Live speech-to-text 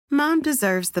Mom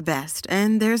deserves the best,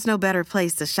 and there's no better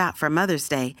place to shop for Mother's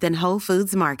Day than Whole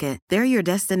Foods Market. They're your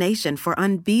destination for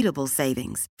unbeatable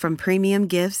savings, from premium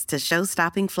gifts to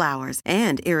show-stopping flowers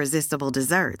and irresistible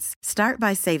desserts. Start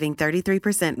by saving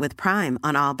 33% with Prime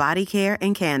on all body care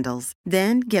and candles.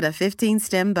 Then get a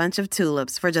 15-stem bunch of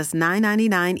tulips for just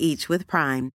 $9.99 each with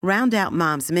Prime. Round out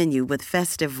Mom's menu with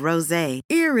festive rosé,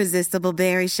 irresistible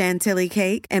berry chantilly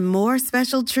cake, and more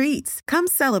special treats. Come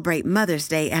celebrate Mother's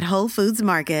Day at Whole Foods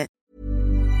Market.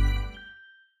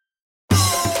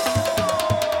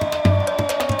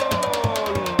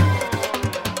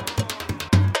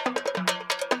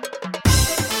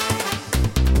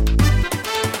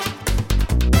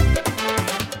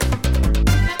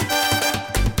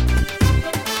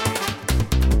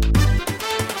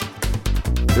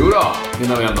 Jodå,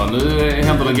 mina vänner, nu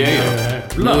händer det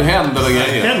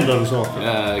grejer. Händer det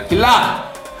saker. Klart!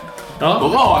 Ja.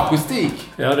 Bra akustik.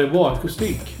 Ja, det är bra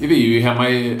akustik. Vi är ju hemma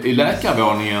i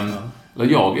läkarvåningen. Eller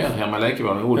jag är hemma i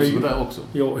läkarvåningen. Olsson är där också.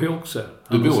 Jag är också.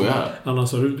 Du bor ju här.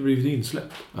 Annars har du inte blivit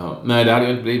insläppt. Ja, nej, det hade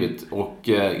jag inte blivit. Och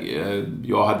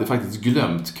jag hade faktiskt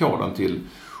glömt koden till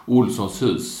Olssons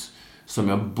hus. Som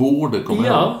jag borde komma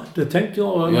ihåg. Ja, det tänkte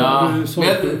jag. Ja, du sa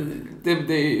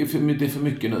det är för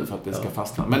mycket nu för att det ska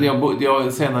fastna. Men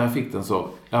sen när jag fick den så,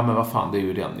 ja men vad fan, det är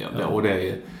ju den. Ja. Och det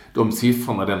är de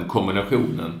siffrorna, den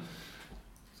kombinationen.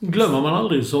 Glömmer man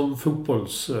aldrig som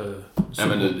fotbolls... Nej,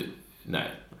 men nu,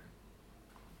 nej.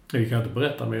 Jag kan inte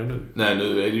berätta mer nu. Nej,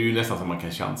 nu är det ju nästan som man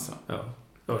kan chansa. Ja,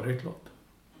 det är klart.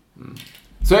 Mm.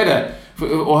 Så är det.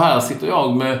 Och här sitter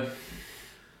jag med...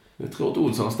 Jag tror att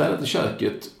Olsson har städat i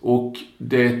köket och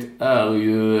det är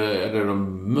ju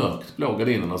de mörkt blå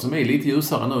gardinerna som är lite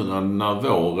ljusare nu när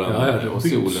våren och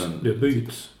solen... Det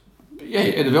byts. Ja,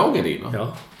 är det vårgardiner?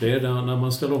 Ja, det är där när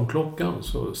man ställer om klockan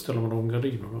så ställer man om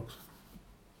gardinerna också.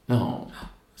 Ja.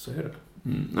 Så är det.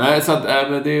 Mm. Nej, så att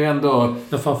det är ju ändå...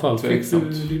 Ja, framförallt fick du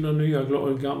dina nya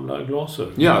gamla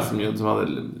glasögon. Ja, som hade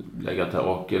legat här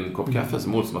och en kopp kaffe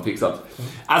som Olsson har fixat.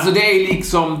 Alltså det är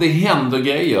liksom, det händer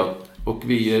grejer. Och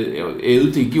vi är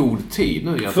ute i god tid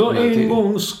nu. För en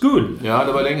gångs skull. Ja,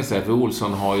 det var länge sedan. För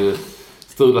Olsson har ju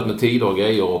strulat med tider och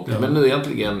grejer. Och, men nu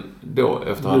egentligen då,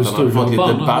 efter att han har fått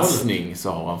lite bassning,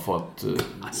 så har han fått...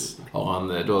 har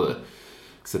han då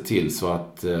sett till så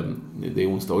att det är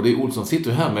onsdag. Och det är Olsson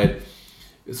sitter här med,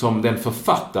 som den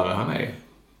författare han är.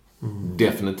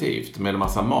 Definitivt. Med en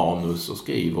massa manus och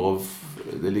skriver. Och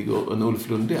det ligger en Ulf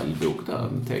Lundell-bok där,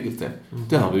 en tegelsten.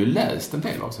 Den har du ju läst en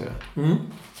del av, säger jag.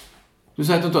 Du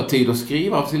säger att du inte har tid att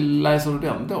skriva. Varför läser du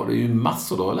den då? Det är ju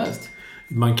massor du har läst.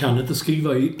 Man kan inte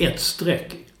skriva i ett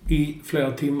streck i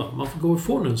flera timmar. Man får gå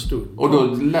ifrån en stund. Och då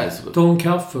läser du? Ta en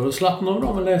kaffe och slappna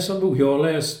av och läsa en bok. Jag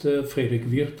har läst Fredrik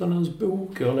Virtanens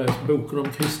bok. Jag har läst boken om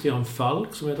Christian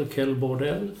Falk som heter Kjell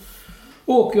Bordell.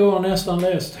 Och jag har nästan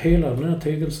läst hela den här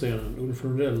tegelstenen, Ulf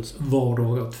Lundells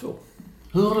Vardagar 2.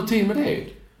 Hur har du tid med det?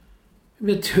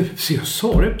 Jag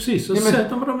sa det precis. Jag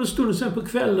sätter mig dem en stund sen på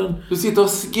kvällen. Du sitter och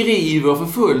skriver för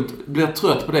fullt, blir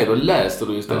trött på det, då läser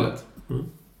du istället. Ja.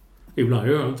 Ibland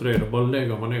gör jag inte det, då bara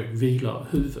lägger man ner och vilar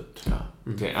huvudet.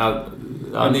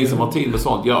 Ni som har tid med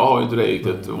sånt, jag har ju inte det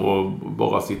riktigt. Och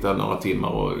bara sitta några timmar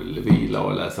och vila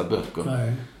och läsa böcker.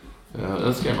 Nej. Jag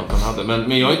önskar att han hade,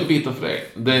 men jag är inte bitter för det.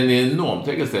 Den är enormt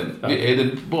tegelsten. Är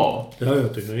den bra? Ja,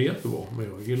 jag tycker den är jättebra. Men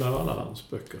jag gillar alla hans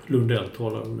böcker. Lundell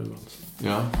talar om nu alltså.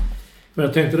 Ja. Men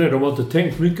jag tänkte det, de har inte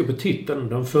tänkt mycket på titeln.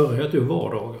 Den förra heter ju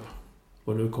Vardagar.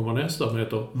 Och nu kommer nästa, den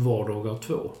heter Vardagar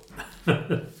 2.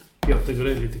 Jag tycker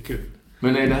det är lite kul.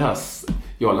 Men är det här...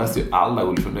 Jag läste ju alla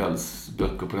Ulf Lundells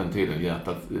böcker på den tiden.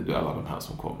 Hjärtat, alla de här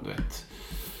som kom, du vet.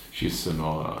 Kyssen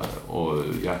och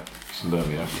Jack som dör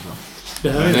med hjärtat.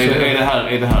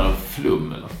 Är det här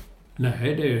flum eller?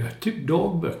 Nej, det är typ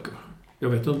dagböcker. Jag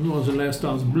vet inte någon som läste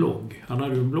hans blogg. Han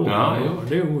hade ju en blogg. Ja.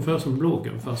 Det är ungefär som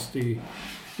bloggen fast i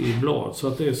blad. Så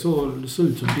att det är så, det ser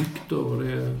ut som dikter och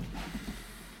det är...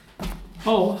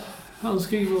 Ja, han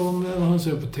skriver om vad han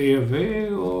ser på tv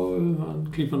och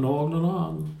han klipper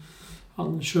naglarna.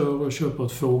 Han kör och köper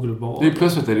ett fågelbad. Det är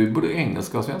plötsligt är det ju både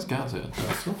engelska och svenska här, så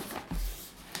alltså.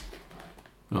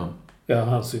 Ja. Ja,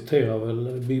 han citerar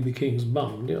väl B.B. Kings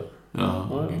band, ja.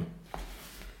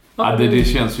 Ja, det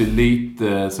känns ju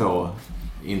lite så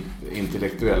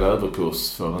intellektuell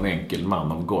överkurs för en enkel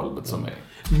man av golvet som är.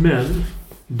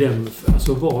 Men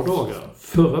alltså Vardagar,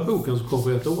 förra boken som kom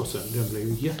för ett år sedan, den blev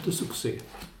ju jättesuccé.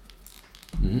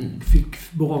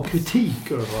 Fick bra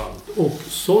kritik överallt och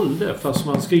sålde, fast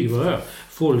man skriver här,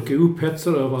 folk är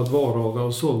upphetsade över att Vardagar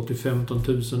har sålt till 15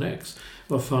 000 ex.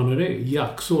 Vad fan är det?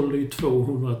 Jack sålde ju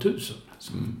 200 000.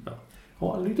 Ja.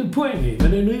 har en liten poäng i.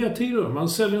 Men det är nya tider. Man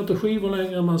säljer inte skivor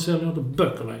längre, man säljer inte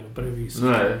böcker längre på det viset.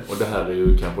 Nej, och det här är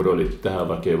ju kanske då lite... Det här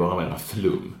verkar ju vara mer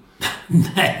flum.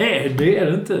 Nej, det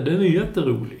är det inte. Den är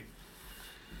jätterolig.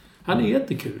 Han är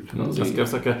jättekul. Jag ska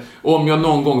försöka... Om jag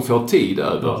någon gång får tid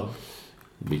över...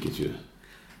 Vilket ju...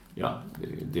 Ja,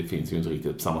 det finns ju inte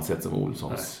riktigt på samma sätt som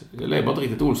Olssons. Jag lever inte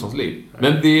riktigt Olssons liv.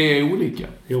 Men det är olika.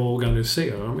 Jag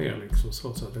organiserar mer liksom, så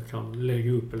att jag kan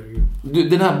lägga upp.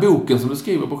 Den här boken som du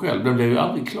skriver på själv, den blev ju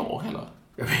aldrig klar heller.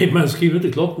 Jag vet, man skriver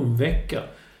inte klart på en vecka.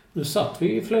 Nu satt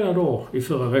vi i flera dagar i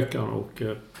förra veckan och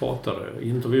pratade,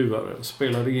 intervjuade,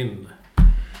 spelade in.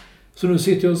 Så nu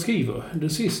sitter jag och skriver det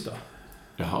sista.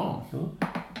 Jaha. Ja.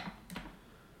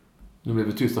 Nu blev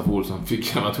det tysta för Olsson.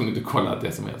 Fick jag var tvungen att kolla ett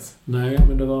sms. Nej,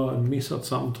 men det var en missat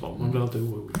samtal. Man blir inte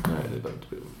orolig. Nej, det blir inte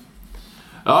orolig.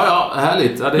 Ja,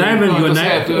 härligt. Ja, nej,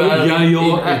 men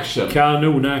jag action.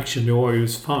 Kanon-action. Jag är ju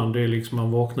fan, det är liksom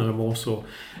man vaknar i morse och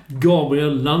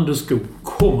Gabriel Landeskog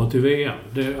kommer till VM.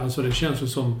 Det känns ju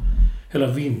som hela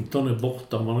vintern är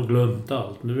borta. Man har glömt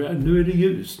allt. Nu är det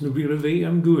ljus. Nu blir det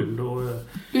VM-guld.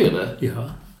 Det är det? Ja.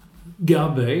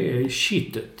 Gabbe är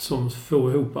shitet som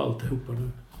får ihop alltihopa nu.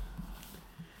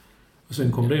 Och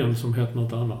sen kom det en som hette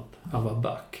något annat. Han var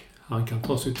back. Han kan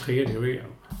ta sitt 3:e VM.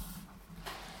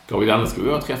 Gabriel Landeskog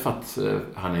har träffat.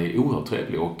 Han är oerhört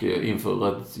trevlig och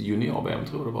inför ett junior-VM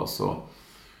tror det var så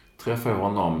träffade jag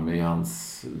honom i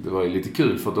hans... Det var ju lite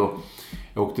kul för då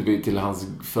åkte vi till hans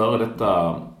före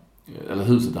detta... Eller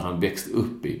huset där han växte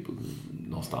upp i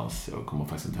någonstans. Jag kommer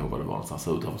faktiskt inte ihåg vad det var någonstans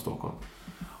utanför Stockholm.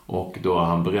 Och då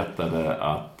han berättade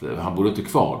att han bodde inte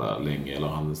kvar där länge, eller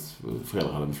hans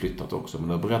föräldrar hade flyttat också. Men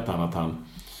då berättade han att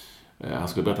han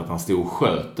skulle berätta att han stod och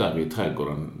sköt där i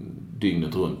trädgården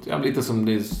dygnet runt. Ja, lite som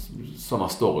det är sådana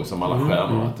stories som alla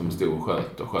stjärnor, att de stod och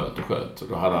sköt. Och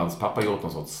då hade hans pappa gjort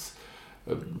någon sorts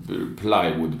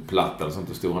plywoodplatta eller sånt,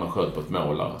 och stod han och sköt på ett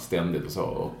mål ständigt och så.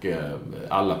 Och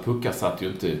alla puckar satt ju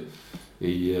inte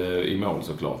i mål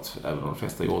såklart, även om de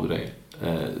flesta gjorde det.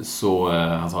 Så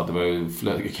han sa att det var ju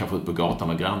flög kanske ut på gatan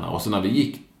och grannar. Och så när vi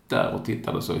gick där och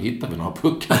tittade så hittade vi några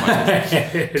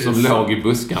puckar som låg i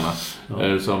buskarna.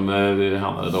 Som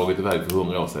han hade dragit iväg för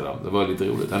 100 år sedan. Det var lite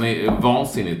roligt. Han är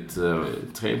vansinnigt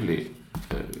trevlig,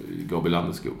 Gabriel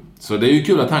Landeskog. Så det är ju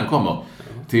kul att han kommer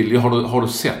till... Har du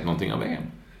sett någonting av VM?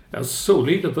 Jag såg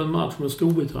lite på en match med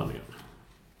Storbritannien.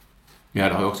 Ja,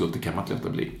 det har jag också gjort. Det kan man inte låta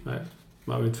bli. Nej,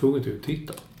 man var ju tvungen till att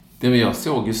titta. Jag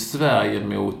såg ju Sverige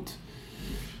mot...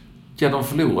 Ja, de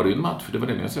förlorade ju en match. Det var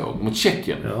den jag såg. Mot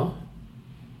Tjeckien. Ja.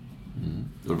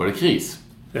 Då var det kris.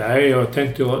 Nej,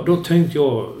 då tänkte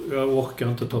jag orkar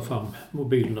inte ta fram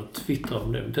mobilen och twittra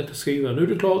om det. Jag tänkte skriva, nu är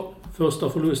det klart. Första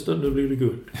förlusten, nu blir det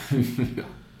guld.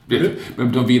 Ja.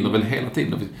 Men de vinner väl hela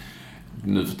tiden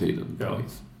nu för tiden? Ja.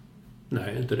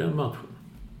 Nej, inte den matchen.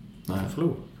 Nej. Jag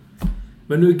förlorade.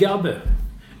 Men nu Gabbe.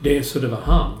 Det var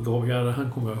han.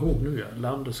 Han kommer ihåg nu,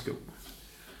 Landeskog.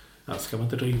 Jag ska man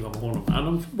inte driva med honom. Han är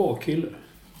en bra kille.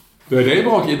 Det är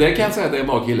bra, det kan jag säga att det är en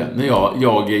bra kille. Men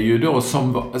jag är ju då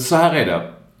som... Så här är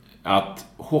det. Att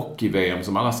hockey-VM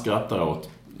som alla skrattar åt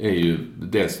är ju...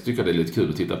 Dels tycker jag det är lite kul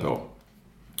att titta på.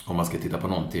 Om man ska titta på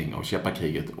någonting av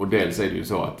käppakriget. Och dels är det ju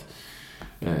så att...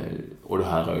 Och det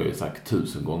här har jag ju sagt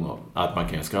 1000 gånger. Att man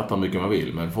kan skratta hur mycket man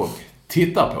vill. Men folk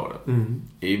tittar på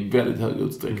det. I väldigt hög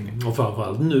utsträckning. Och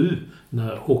framförallt nu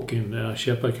när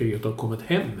käppakriget har kommit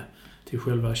hem. Till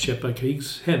själva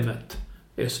käppakrigshemmet.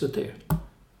 SVT.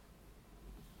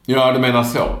 Ja, du menar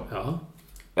så? Ja.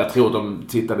 Jag tror de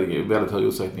tittade i väldigt hög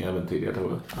utsträckning även tidigare, tror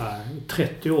jag. Nej,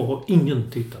 30 år har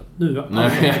ingen tittat. Nu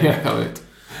Nej,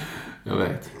 jag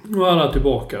vet. Nu är alla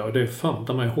tillbaka och det är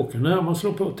fan mig hockey. När man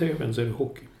slår på tvn så är det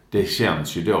hockey. Det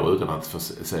känns ju då, utan att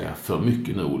säga för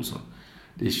mycket nu, Olsson.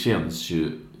 Det känns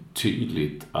ju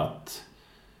tydligt att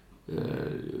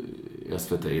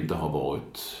SVT inte har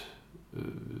varit,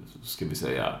 ska vi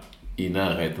säga, i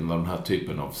närheten av den här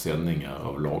typen av sändningar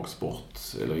av lagsport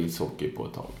eller ishockey på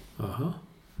ett tag. Aha.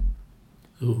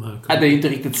 Det är inte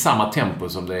riktigt samma tempo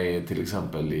som det är till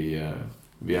exempel i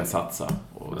via Satsa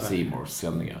och Seymours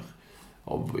sändningar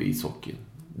av ishockey.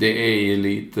 Det är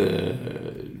lite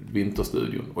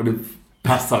Vinterstudion och det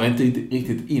passar inte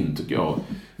riktigt in, tycker jag.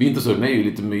 Vinterstudion är ju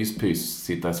lite myspys,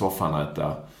 sitta i soffan och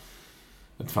äta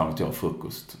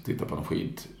frukost, titta på en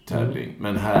skidtävling.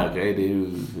 Men här är det ju,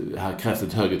 här krävs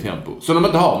ett högre tempo. Så de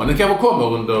inte har, men det kanske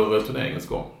kommer under turneringens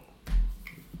gång.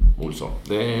 Olsson.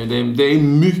 Det är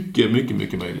mycket, mycket,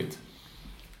 mycket möjligt.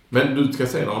 Men du ska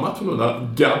säga några matcher nu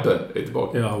när Gabbe är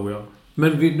tillbaka. Ja.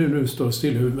 Men nu står det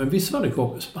still i huvudet. Men visst var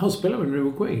det han spelade med New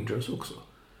York Rangers också.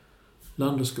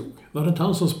 Landeskog. Var det inte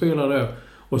han som spelade där?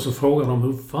 Och så frågade de,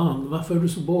 varför är du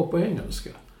så bra på engelska?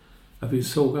 Ja, vi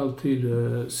såg alltid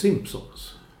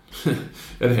Simpsons.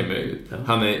 Ja, det är möjligt. Ja.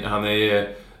 Han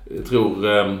är tror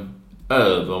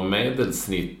över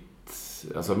medelsnitt,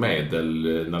 alltså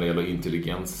medel när det gäller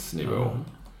intelligensnivå. Ja.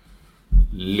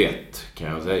 Lätt kan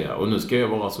jag säga. Och nu ska jag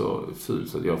vara så ful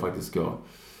så att jag faktiskt ska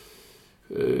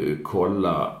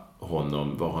kolla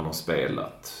honom, vad han har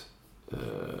spelat.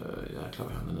 Jäklar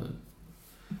vad händer nu.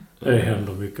 Det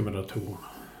händer mycket med datorerna.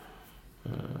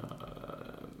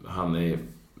 Han är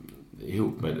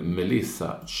ihop med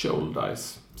Melissa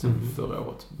Shouldice sen förra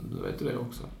året. Du vet det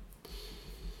också.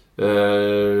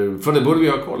 För det borde vi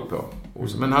ha koll på.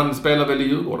 Men han spelar väl i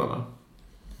Djurgårdarna?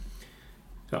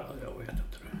 Ja, jag vet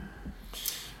inte det.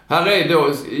 Här är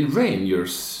då i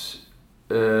Rangers.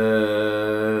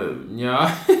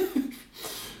 Ja.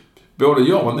 Både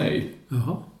ja och nej.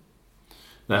 Jaha.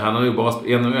 Nej, han har ju bara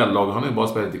NHL-lag, han har ju bara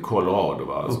spelat i Colorado,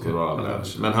 va? Okay.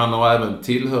 Men han har även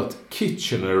tillhört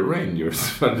Kitchener Rangers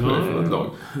för ett lag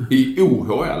i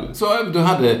OHL. Så du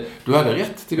hade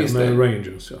rätt till viss del.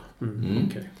 Rangers, ja.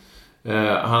 Okay.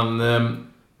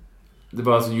 Det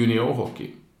var alltså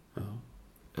juniorhockey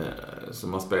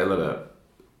som han spelade.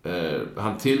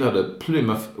 Han tillhörde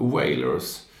Plymouth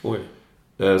Whalers. Oj.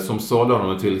 Som sålde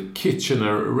honom till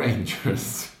Kitchener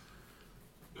Rangers.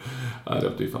 Ja, det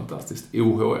är ju fantastiskt.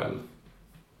 OHL.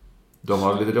 De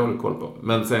har lite dålig koll på.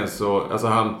 Men sen så, alltså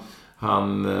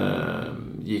han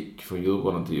gick från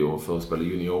Djurgården till för att spela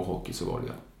juniorhockey, så var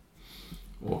det.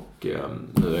 Och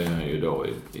nu är han ju då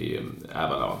i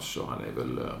Avalanche, och han är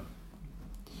väl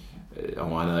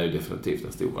han är ju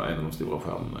definitivt en av de stora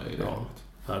stjärnorna i det.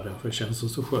 Ja, därför känns det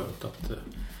så skönt att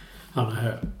han är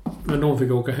här. Men de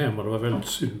fick åka hem och det var väldigt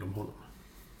synd om honom.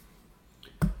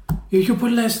 Jag gick på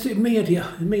och läste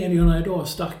medierna idag,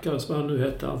 stackars vad han nu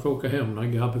heter. Han får åka hem när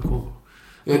Gabbe kommer.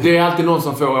 Ja, det är alltid någon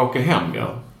som får åka hem,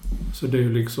 ja. Så det är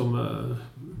ju liksom,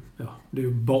 det är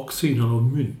ju baksidan av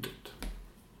myntet.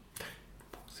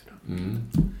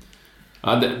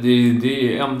 Ja,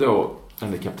 det är ändå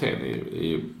en kapten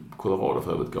i Colorado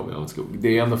för övrigt, Gabriel Skog.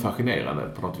 Det är ändå fascinerande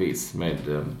på något vis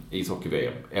med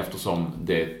ishockey-VM, eftersom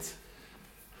det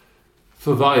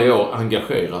för varje år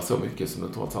engagerar så mycket som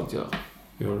det trots allt gör.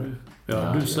 Gör det?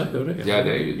 Ja, du säger det. Ja,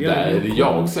 det är ju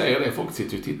jag säger det. Folk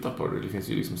sitter ju och tittar på det. Det finns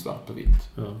ju liksom svart på vitt.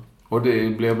 Ja. Och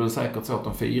det blir väl säkert så att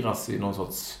de firas i någon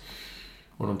sorts...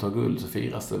 Om de tar guld så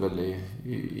firas det väl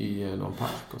i någon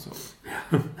park och så.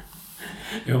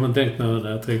 Ja, men tänk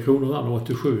när 3 Kronor han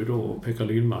 87 då, och Pekka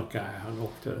Lindmark, han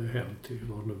åkte hem till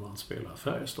vad nu han spelar,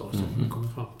 Färjestad, som han kommer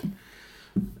fram till.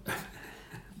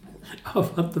 Jag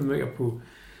var inte med på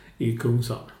i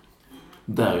Kungshamn.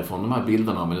 Därifrån de här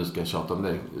bilderna, om vi nu ska tjata om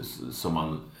det, som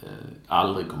man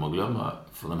aldrig kommer att glömma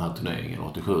från den här turneringen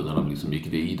 87, när de liksom gick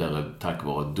vidare tack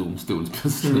vare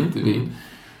domstolsbeslut i Wien.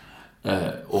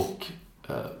 Och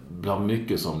bland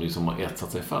mycket som liksom har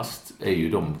etsat sig fast är ju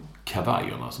de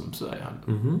kavajerna som Sverige hade.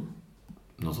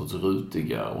 Någon sorts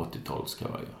rutiga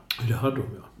 80-talskavajer. Det hade de,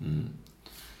 ja.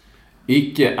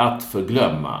 Icke att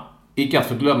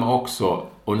förglömma också,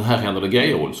 och här händer det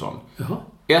grejer, Olsson. Jaha.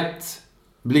 1.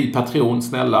 Bli patron,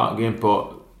 snälla. Gå in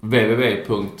på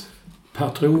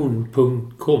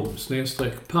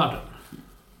www.patreon.com/padden.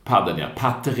 Padden, ja.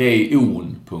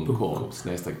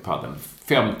 Patreon.com/padden.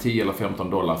 5, 10 eller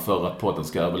 $15 för att podden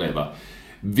ska överleva.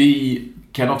 Vi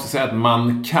kan också säga att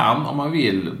man kan, om man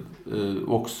vill,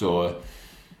 också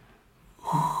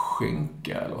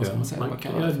skänka, eller vad ska man säga?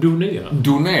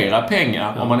 Donera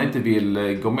pengar. Ja. Om man inte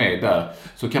vill gå med där,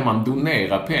 så kan man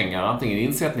donera pengar, antingen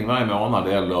insättning varje månad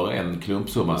eller en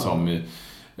klumpsumma som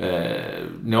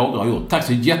några har gjort. Tack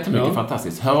så jättemycket,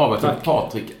 fantastiskt. Hör av er till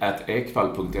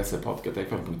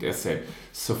patrik@ekvall.se,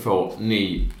 så får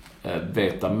ni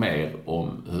veta mer om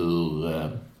hur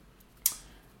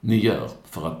ni gör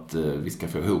för att vi ska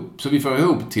få ihop. Så vi får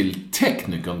ihop till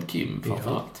teknikern Kim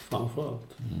framförallt.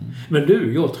 Men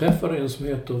du, jag träffade en som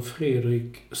heter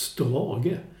Fredrik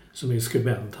Strage, som är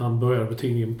skribent. Han började på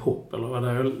tidningen Pop, eller vad det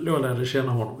är. Jag lärde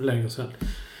känna honom länge sedan.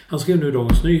 Han skrev nu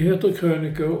Dagens Nyheter,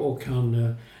 krönikor, och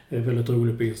han är väldigt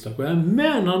rolig på Instagram.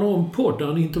 Men han har en podd,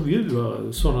 han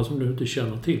intervjuar sådana som du inte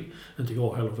känner till. Inte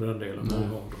jag heller för den delen. Många av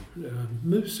dem.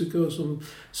 Musiker som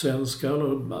svenska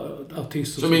eller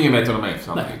artister. Som ingen vet vad de är.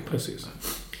 Nej, precis.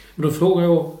 Men då frågar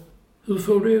jag, hur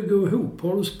får det att gå ihop?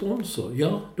 Har du sponsor?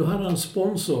 Ja, då hade han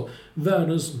sponsor.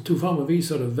 Tog fram och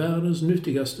visade världens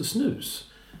nyttigaste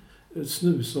snus. Ett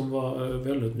snus som var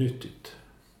väldigt nyttigt.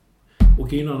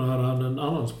 Och innan hade han en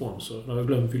annan sponsor. Jag har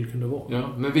glömt vilken det var. Ja,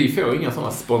 men vi får inga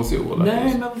sådana sponsorer.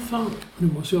 Nej, men fan. Nu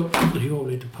måste jag driva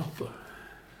av lite papper.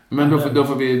 Men då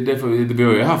får vi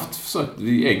har ju haft försökt.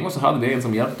 En gång så hade vi en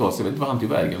som hjälpte oss. Jag vet inte vad han tog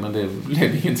vägen, men det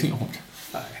blev ingenting av det.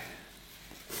 Nej.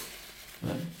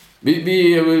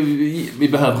 Vi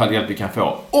behöver all hjälp vi kan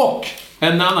få. Och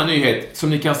en annan nyhet som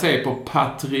ni kan se på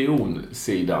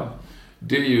Patreon-sidan.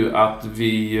 Det är ju att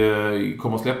vi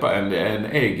kommer att släppa en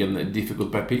egen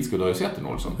Difficult by P-sko. Du har ju sett den,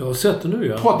 Olsson. Jag har sett den nu,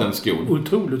 ja. Podden-skon.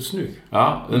 Otroligt snygg.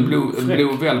 Ja, en Blue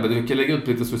Velvet. Vi kan lägga ut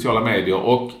på lite sociala medier.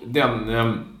 Och den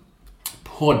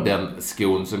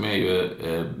Podden-skon som är ju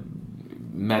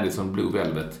Madison Blue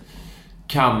Velvet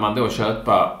kan man då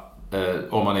köpa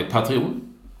om man är Patreon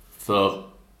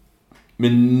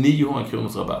med 900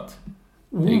 kronors rabatt.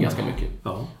 Det är ganska mycket.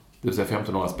 Ja. Det vill säga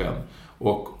 1500 spänn.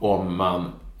 Och om man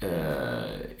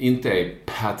inte är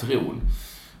Patreon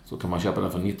så kan man köpa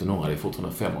den för 1900. Det är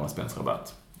fortfarande 500 spänns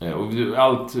rabatt. Och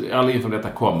all info om detta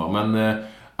kommer. Men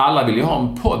alla vill ju ha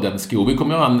en Podden-sko. Vi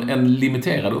kommer göra en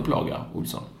limiterad upplaga,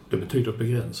 Olsson. Det betyder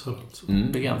begränsad alltså.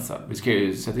 Begränsad. Vi ska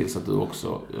ju se till så att du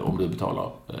också, om du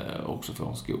betalar, också får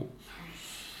en sko.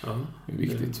 Ja, det är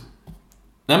viktigt.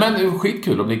 Nej, men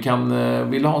skitkul om ni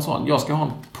vill ha en sån. Jag ska ha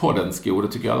en Podden-sko. Det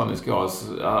tycker jag alla ni ska ha.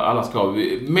 Alla ska ha.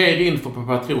 Mer info på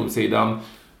Patreon-sidan.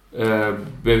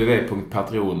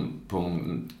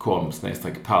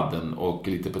 www.patreon.com/padden och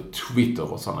lite på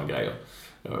Twitter och såna grejer.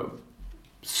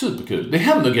 Superkul. Det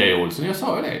händer grejer, Olsson. Jag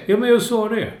sa ju det. Ja, men jag sa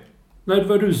det. Nej, det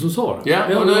var du som sa det.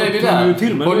 Ja, och nu är vi där.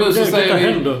 Och nu så säger vi...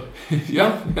 Händer. Ja,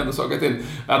 händer saker till.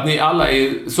 Att ni alla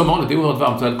är som vanligt oerhört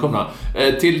varmt välkomna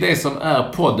till det som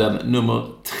är podden nummer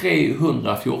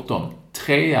 314.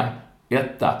 3,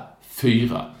 1,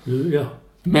 4. Ja.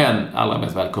 Men allra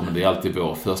mest välkommen, det är alltid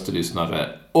vår första lyssnare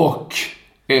och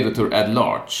editor at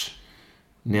large.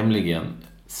 Nämligen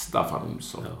Staffan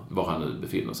Olsson. Ja. Var han nu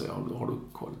befinner sig har du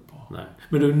koll på. Nej.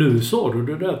 Men nu sa du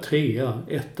det där 3,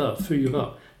 1, 4.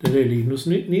 Det är Linus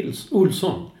Nils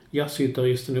Olsson,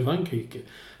 jazzgitarristen i Frankrike.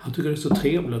 Han tycker det är så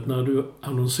trevligt när du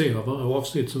annonserar varje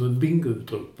avsnitt som en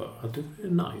bingo-utropare. Att det är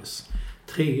nice.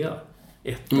 3,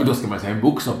 1. Men då ska man säga en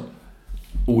bok som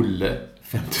Olle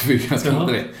 54, ska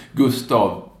inte det?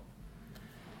 Gustav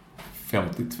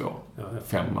 52.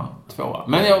 5, 2.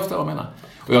 Men jag förstår vad jag menar.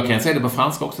 Och jag kan säga det på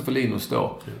franska också för Linus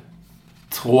då.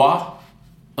 3,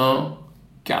 1,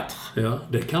 4. Ja,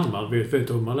 det kan man. Vet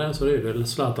du hur man läser det? Eller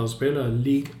Zlatan spelar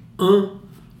Ligue 1.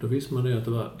 Då visste man det att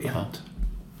det var 1.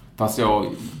 Fast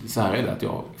så här är det att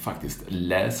jag faktiskt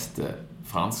läste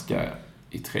franska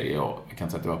i 3 år. Jag kan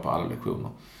säga att det var på alla lektioner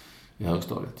i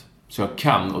högstadiet. Så jag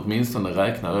kan åtminstone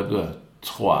räkna 3,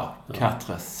 4, 5,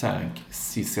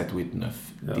 6, 7, 8, 9,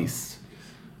 10.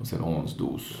 Och sen 11,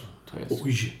 12, 13,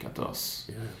 14.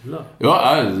 Jävlar.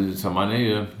 Ja, så man är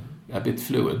ju a bit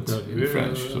fluent in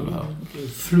French.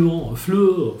 Flor.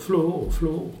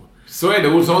 Så är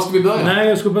det, Olsson. Ska vi börja? Nej,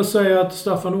 jag skulle bara säga att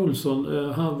Staffan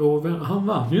Olsson, han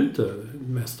vann ju inte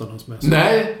Mästarnas mästare.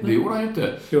 Nej, det gjorde han ju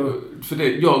inte. För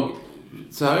det,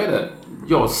 så här är det.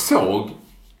 Jag såg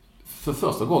för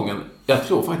första gången, jag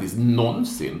tror faktiskt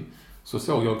någonsin, så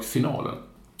såg jag finalen.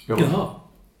 Jag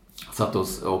satt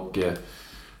och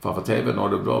framför tvn och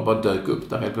det bara dök upp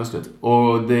där helt plötsligt.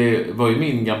 Och det var ju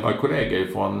min gamla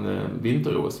kollega från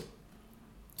Vinter-OS,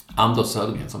 Anders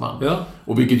Södergren, som vann. Ja.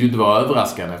 Och vilket ju inte var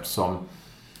överraskande eftersom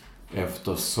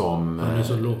han är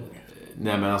så lång.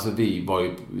 Nej, men alltså vi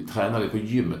tränade på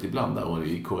gymmet ibland där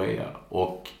i Korea.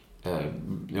 Och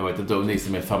jag vet inte om ni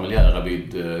som är familjära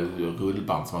vid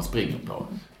rullband som man springer på.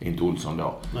 Inte Olsson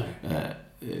då.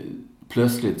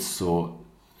 Plötsligt så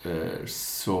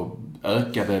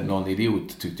ökade någon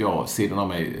idiot, tyckte jag, sidan av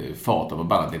mig farten på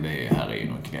bandet. Det här är ju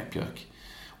någon knäppjök.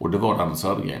 Och det var Anders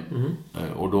Södergren.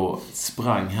 Och då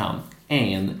sprang han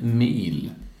 1 mil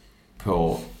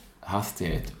på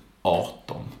hastighet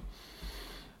 18.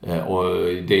 Och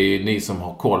det är ni som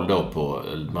har koll då på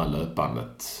det här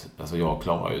löpbandet. Alltså jag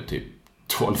klarar ju typ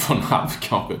 12,5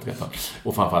 kanske 13.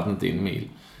 Och framförallt inte 1 mil.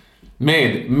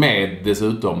 Med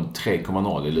dessutom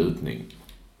 3,0 i lutning.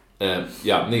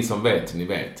 Ja, ni som vet, ni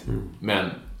vet. Men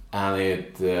han är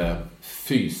ett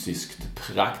fysiskt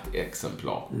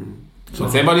praktexemplar.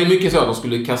 Men sen var det mycket så att de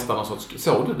skulle kasta någon sorts...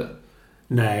 Såg du det?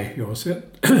 Nej, jag har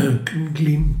sett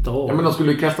glimtar av. Ja, men de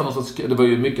skulle kasta någon sorts... Det var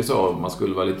ju mycket så, man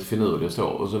skulle vara lite finurlig och så.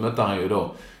 Och så mötte han ju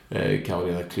då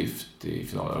Carolina Klüft i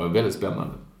finalen. Det var väldigt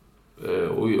spännande.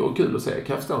 Och kul att se. Kan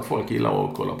jag förstå att folk gillar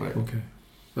att kolla på det. Okay.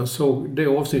 Jag såg det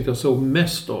avsnitt jag såg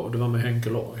mest av, det var med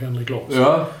Henrik Larsson.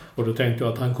 Ja. Och då tänkte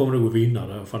jag att han kommer nog att vinna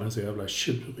där, för han är så jävla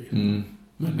tjurig.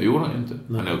 Men det gjorde han ju inte.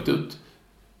 Nej. Han åkte ut.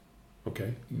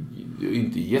 Okej.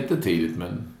 Inte jättetidigt,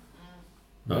 men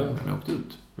han åkte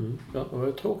ut. Ja, det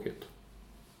var tråkigt.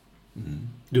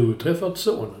 Du har träffat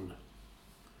sonen.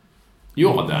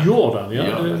 Jordan,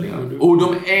 ja. Och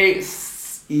de är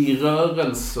i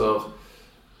rörelser,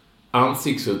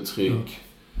 ansiktsuttryck,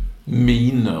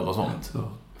 miner och sånt.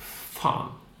 Ja. Fan.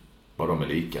 vad de är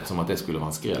lika. Som att det skulle vara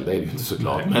en skräll, det är det ju inte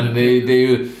såklart. Men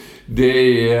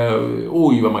det är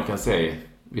oj vad man kan säga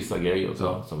vissa grejer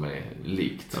som är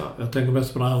likt. Ja, jag tänker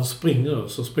mest på när han springer.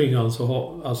 Så springer han så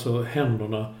har alltså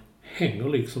händerna hänger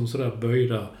liksom sådär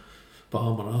böjda på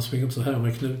armarna. Han springer så här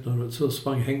med knutna. Så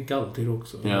sprang Henke alltid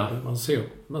också. Ja.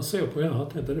 Man ser på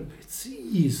att det är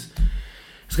precis...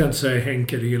 Jag ska inte säga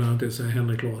Henke, det gillar inte att säga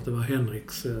Henrik, klart det var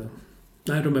Henriks...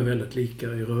 Nej, de är väldigt lika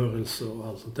i rörelse och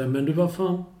allt sånt där. Men du, vad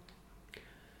fan...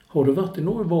 Har du varit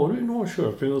var du i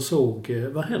Norrköping och såg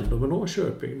vad händer med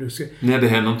Norrköping? Nej, det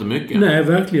händer inte mycket. Nej,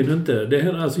 verkligen inte. Det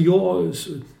händer, alltså jag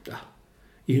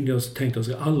tänkte jag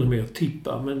ska aldrig mer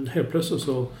tippa, men helt plötsligt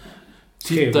så...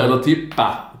 Titta eller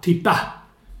tippa? Tippa!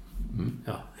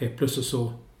 Ja, helt plötsligt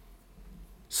så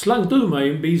slangt ur mig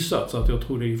en bisats att jag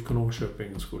trodde IFK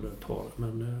Norrköping skulle ta det.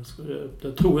 Men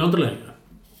det tror jag inte längre.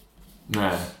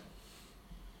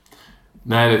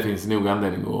 Nej, det finns nog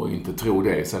anledning att inte tro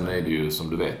det. Sen är det ju som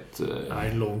du vet...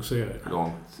 Nej, lång serie.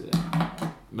 Långt.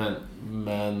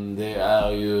 Men det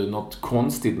är ju något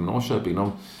konstigt med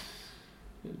Norrköping.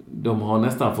 De har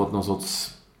nästan fått någon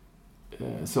sorts...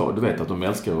 Så, du vet att de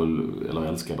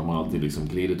älskar, de har alltid liksom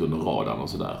glidit under radarn och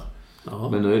sådär. Ja.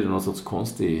 Men nu är det någon sorts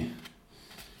konstig...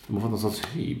 De har fått någon sorts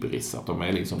hybris, att de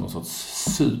är liksom någon sorts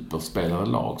superspelare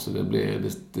lag. Så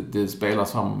det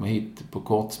spelas fram hit på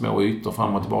kort, små ytor,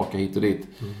 fram och tillbaka hit och dit.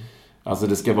 Alltså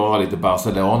det ska vara lite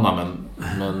Barcelona,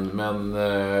 men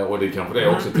och det är kanske det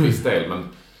också till viss del, men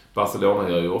Barcelona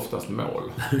gör ju oftast mål.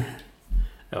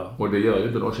 Ja. Och det gör ju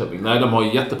inte Norrköping. Nej, de har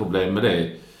ju jätteproblem med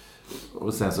det.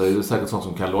 Och sen så är det säkert sånt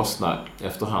som kan lossna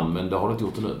efterhand, men det har det inte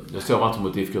gjort det nu. Jag såg matchen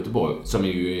mot IFK Göteborg, som är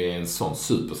ju en sån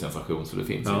supersensation så det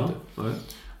finns inte. Nej.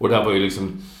 Och där var ju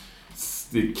liksom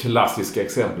det klassiska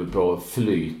exemplet på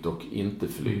flyt och inte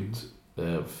flyt.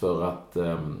 För att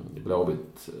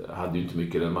Blåvitt hade ju inte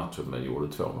mycket i den matchen, men gjorde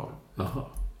 2 mål. Aha.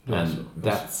 And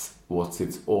that's what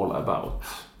it's all about.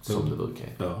 Som det brukar.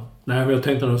 Ja. Nej, men jag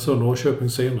tänkte när jag såg Norrköping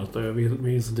senast, där jag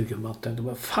minns inte att jag tänkte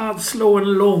bara, fan, slå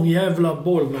en lång jävla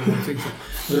boll med någonting.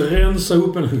 Rensa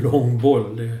upp en lång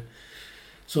boll.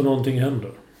 Så någonting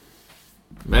händer.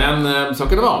 Men så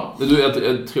kan det vara.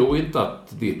 Jag tror inte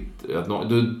att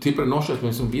du tippade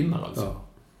Norrköping som vinnare alltså.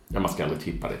 Ja, man ska aldrig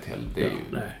tippa det heller. Det är ju...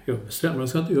 Nej, jag bestämmer, jag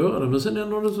ska inte göra det. Men sen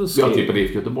ändå det så jag tippade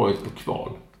IFK Göteborg på kval.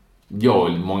 Jag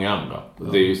och många andra. Ja.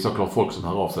 Det är ju såklart folk som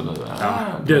hör av sig nu.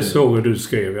 Det såg du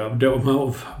skrev jag.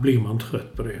 Då blir man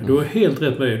trött på det. Du är helt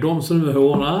rätt med det. De som nu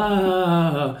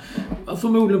hör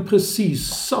förmodligen precis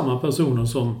samma personer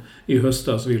som i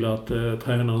höstas ville att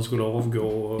tränaren skulle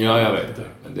avgå. Ja, jag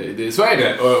vet. Så är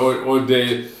det. Och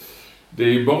det är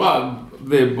ju bara...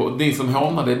 ni som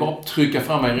hånar, det är bara att trycka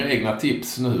fram era egna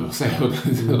tips nu och se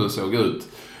hur det såg ut.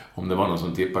 Om det var någon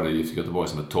som tippade IFK Göteborg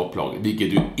som ett topplag.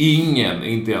 Vilket ju ingen,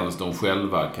 inte ens de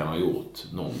själva, kan ha gjort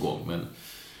någon gång.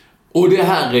 Och det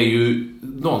här är ju...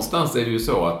 Någonstans är det ju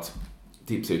så att...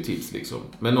 Tips är ju tips liksom.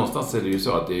 Men någonstans är det ju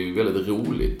så att det är ju väldigt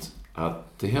roligt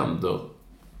att det händer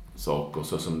saker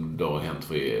så som det har hänt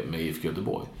med IFK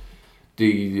Göteborg.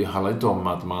 Det handlar inte om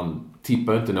att man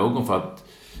tippar inte någon för att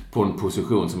på en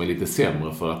position som är lite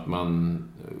sämre för att man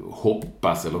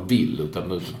hoppas eller vill,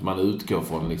 utan man utgår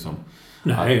från liksom...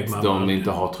 Nej, att de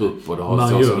inte har trupp och det har man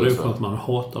så gör det för att man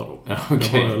hatar dem. Ja,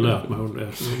 okay. Jag har lärt mig om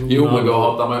det. Jo, men då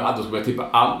hatar man ju att du ska tippa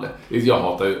alla. Jag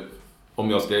hatar ju, om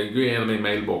jag ska gå igenom min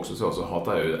mailbox och så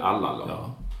hatar jag ju alla lag.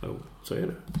 Ja, så är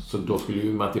det. Så då skulle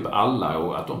ju man tippa alla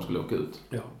och att de skulle åka ut.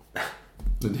 Ja.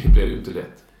 Men det blev ju inte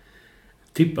lätt.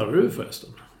 Tippade du förresten?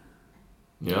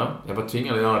 Ja, jag var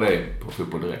tvingad att göra det på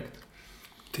Fotboll Direkt.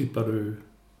 Tippade du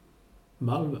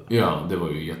Malmö? Ja, det var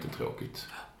ju jättetråkigt.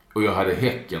 Och jag hade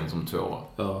Häcken som 2.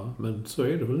 Ja, men så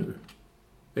är det väl nu?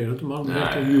 Är det inte Malmö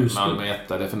 1 just nu? Malmö 1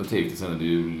 definitivt. Sen är det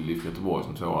ju IFK Göteborg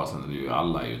som 2. Sen är det ju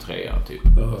alla är ju 3 typ.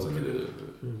 Ja, sen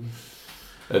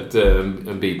är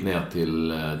det en bit ner till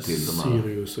de här.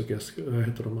 Sirius och vad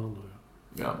heter de andra?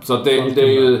 Ja, så att det är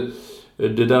ju...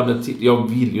 Det där med jag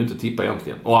vill ju inte tippa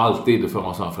egentligen. Och alltid får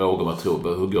man sådana frågor, vad tror du,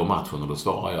 hur går matchen? Och då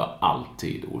svarar jag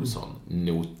alltid, Olsson,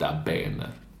 nota bene.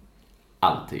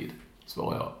 Alltid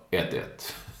svarar jag 1-1.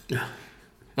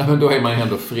 Ja, men då är man ju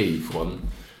ändå fri från...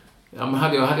 Ja, men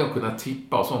hade jag kunnat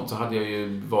tippa och sånt så hade jag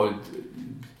ju varit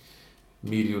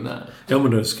miljonär. Ja,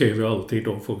 men det skrev jag alltid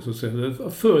de folk som säger.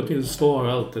 Förr till svarar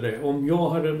jag alltid det. Om jag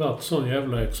hade varit sån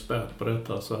jävla expert på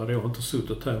detta så hade jag inte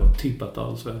suttit här och tippat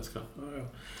allsvenskan.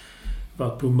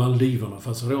 Varit på Maldiverna,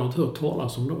 fast hade jag inte hört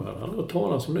talas om det. Jag hade hört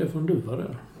talas om det förrän du var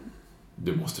där.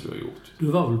 Det måste du ha gjort.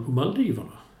 Du var väl på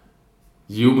Maldiverna?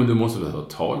 Jo, men du måste väl ha hört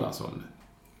talas om det.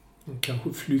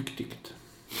 Kanske flyktigt.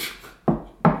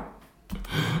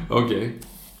 Okej.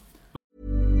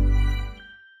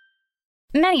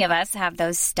 Many of us have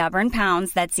those stubborn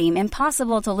pounds that seem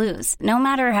impossible to lose, no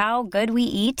matter how good we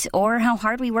eat or how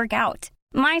hard we work out.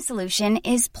 My solution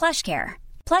is PlushCare.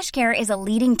 PlushCare is a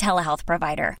leading telehealth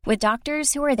provider with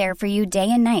doctors who are there for you day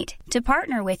and night to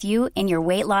partner with you in your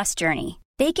weight loss journey.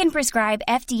 They can prescribe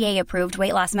FDA-approved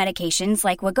weight loss medications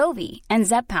like Wegovy and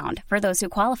Zepbound for those who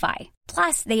qualify.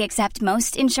 Plus, they accept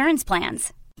most insurance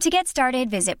plans. To get started,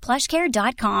 visit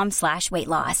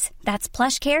plushcare.com/weightloss. That's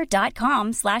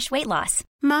plushcare.com/weightloss.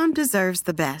 Mom deserves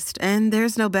the best, and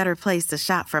there's no better place to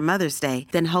shop for Mother's Day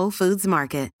than Whole Foods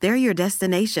Market. They're your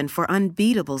destination for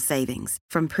unbeatable savings,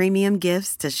 from premium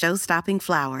gifts to show-stopping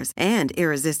flowers and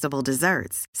irresistible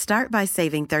desserts. Start by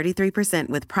saving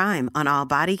 33% with Prime on all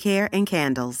body care and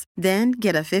candles. Then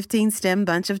get a 15-stem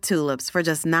bunch of tulips for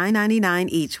just $9.99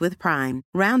 each with Prime.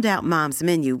 Round out Mom's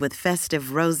menu with festive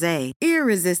rosé,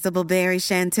 irresistible berry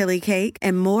chantilly cake,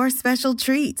 and more special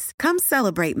treats. Come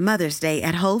celebrate Mother's Day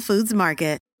at Whole Foods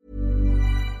Market.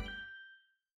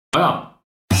 Ja.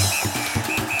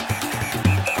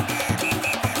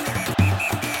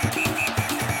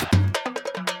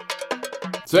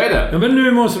 Så är det. Ja, men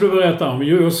nu måste du berätta om.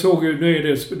 Jag såg ju, nu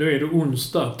är det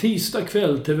onsdag. Tisdag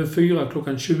kväll, TV4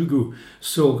 klockan 20,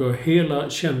 såg jag hela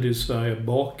Kändis-Sverige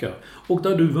baka. Och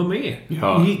där du var med.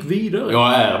 Ja. Gick vidare.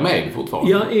 Jag är med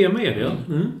fortfarande. Jag är med, ja.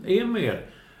 Är med.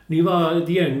 Ni var ett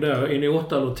gäng där. Är ni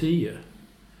 8 eller 10?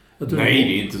 Nej,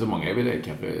 det är inte så många. Jag vet det,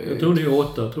 kanske. Jag tror det är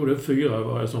 8. Jag tror det är 4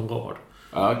 var som rad.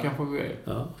 Ja, kanske vi är.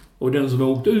 Ja. Och den som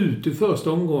åkte ut i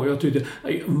första omgången, jag tyckte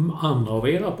andra av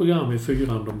era program i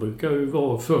 4, de brukar ju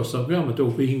vara första programmet, då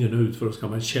åker ingen ut för då ska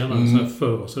man känna sig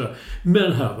för och sådär.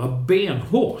 Men här var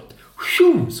benhårt.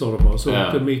 Tjum, sa det bara. Så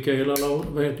att Mikaela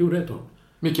Laurén,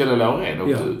 Mikaela Laurén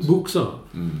åkte ut. Boxaren.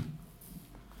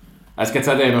 Jag ska inte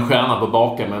säga att det är någon stjärna på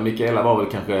baken, men Mikaela var väl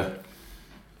kanske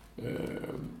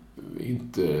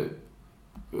inte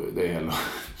det heller.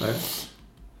 Nej.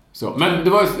 Så, men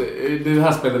det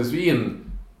här spelades ju in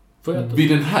vid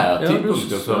den här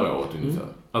tidpunkten förra året ungefär.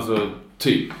 Alltså,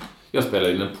 typ. Jag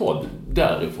spelade in en podd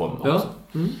därifrån också.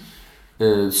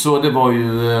 Så det var ju...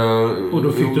 och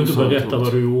då fick du inte berätta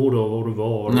vad du gjorde och var du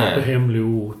var. Nej. På hemlig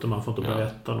ort och man får inte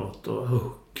berätta något. Och,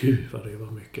 gud vad det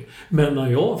var mycket. Men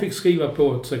när jag fick skriva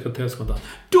på ett sekretesskontrakt,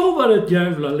 då var det ett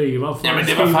jävla liv. Ja, men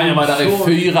det var fan, jag var där i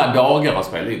 4 dagar och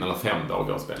spelade in, eller 5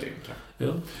 dagar och spelade in. Ja.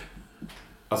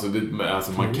 Alltså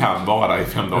man kan vara där i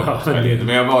 5 dagar och spela in.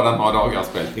 Men jag var där några dagar och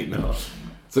spelade in. Ja.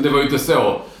 Så det var ju inte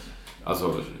så...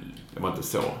 Alltså, det var inte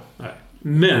så. Nej.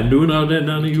 Men du,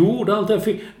 när ni gjorde allt det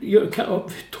här,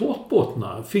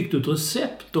 tårtbottnar, fick du ett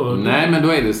recept då? Nej, men då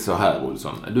är det så här,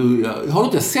 Olsson. Har du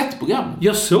inte sett programmet?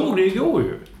 Jag såg det igår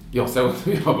ju. Jag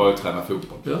var ju tränad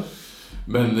fotboll. Ja.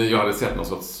 Men jag hade sett någon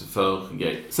sorts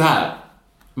förgrej. Så här,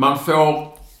 man får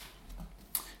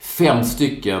 5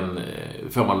 stycken,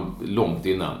 får man långt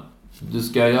innan. Du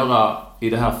ska göra, i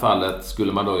det här fallet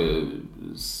skulle man då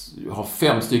ha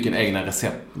 5 stycken egna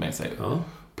recept med sig. Ja.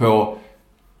 På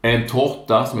en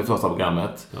tårta som är första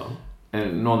programmet. Ja.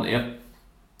 Någon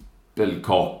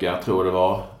äppelkaka tror jag det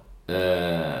var.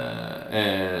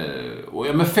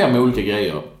 Med 5 olika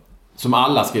grejer som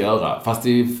alla ska göra, fast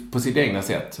på sitt egna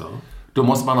sätt. Ja. Då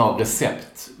måste man ha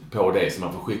recept på det som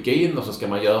man får skicka in och så ska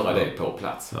man göra det på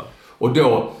plats. Ja. Och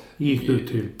då gick du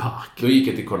till Park. Då gick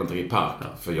jag till Konditori Park,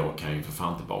 för jag kan ju för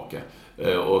fan tillbaka.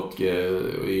 Och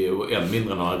än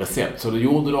mindre några recept. Så då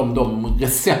gjorde de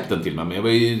recepten till mig, men jag var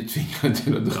ju tvingad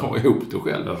till att dra ihop det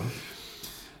själv. Ja.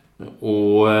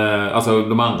 Och alltså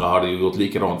de andra hade ju gjort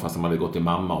likadant, fast de hade gått till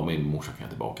mamma och min morsa kan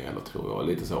tillbaka heller, tror jag,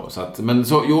 lite så. Så att, men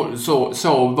så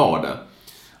var det.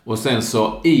 Och sen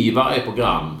så i varje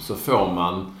program så får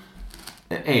man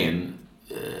en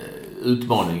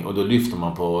utmaning, och då lyfter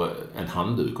man på en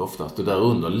handduk oftast, och där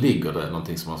under ligger det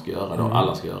någonting som man ska göra då,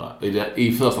 alla ska göra.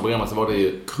 I första programmet så var det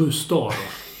ju krustader.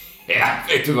 Ja,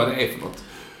 vet du vad det är för något?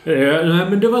 Nej,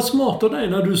 men det var smart av dig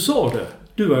när du sa det.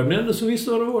 Du var den enda som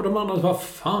visste vad det var. De andra, vad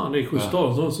fan är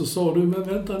krustader? Så sa du, men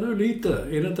vänta nu lite.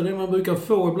 Är det inte det man brukar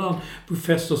få ibland på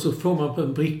fester, så får man på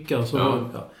en bricka så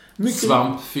mycket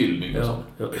svampfyllning och sånt.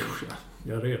 Ja,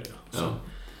 det är det. Så.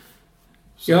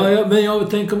 Ja, men jag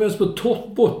tänker mest på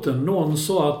tårtbotten. Någon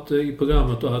sa att i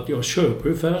programmet att jag köper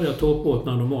ju färdiga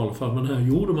tårtbottnar i normala fall, men här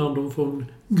gjorde man dem från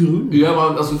grund.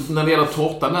 Ja, alltså när det gäller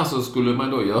tårtan så skulle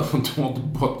man då göra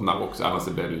tårtbottnar också, annars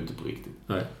blev det ju inte på riktigt.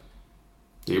 Nej.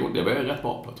 Det var jag rätt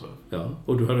bra på, tror jag. Ja,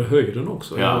 och du hade höjden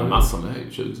också. Ja, massor med höjd,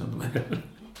 20 centimeter.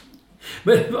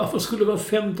 Men varför skulle det vara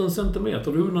 15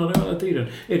 centimeter? Du undrar det hela tiden.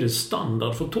 Är det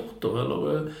standard för tårtor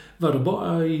eller var det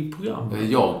bara i programmet?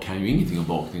 Jag kan ju ingenting om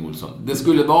bakning, Olsson. Det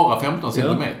skulle vara 15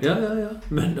 centimeter. Ja.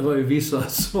 Men det var ju vissa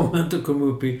som inte kom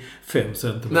upp i 5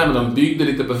 centimeter. Nej, men de byggde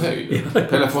lite på höjd.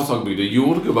 Pelle Forshaga byggde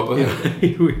jordgubbar på höjd.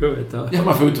 Jo, jag vet det. Ja,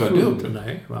 man får inte vara dum.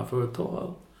 Nej, man får ta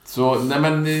allt. Så, nej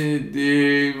men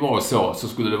det var så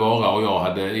skulle det vara, och jag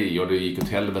hade och det gick åt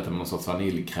helvete med någon sorts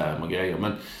vaniljkräm och grejer,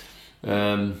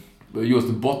 men just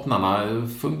bottnarna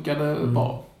funkade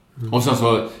bra. Och sen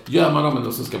så gör man dem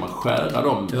och så ska man skära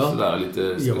dem sådär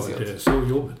lite speciellt. Ja, det såg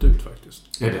jobbigt ut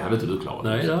faktiskt. Ja, det hade inte du klarat.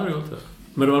 Nej, det hade jag inte.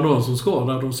 Men det var någon som skar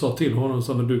när de sa till honom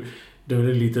så, men du, det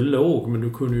är lite låg, men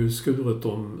du kunde ju skurit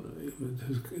dem,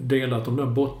 delat de där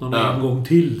bottnarna en gång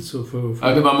till. Så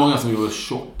Ja, det var många som gjorde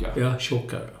tjocka. Ja,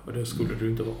 tjockare. Och det skulle du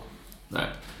inte vara. Nej.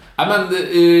 Ja, men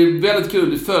väldigt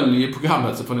kul. Följ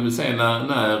programmet så får ni väl se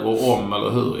när och om eller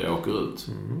hur jag åker ut.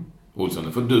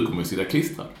 Olsson, för du kommer ju sitta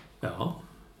klistrad. Ja.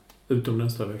 Utom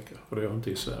nästa vecka. Och det är jag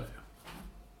inte i Sverige.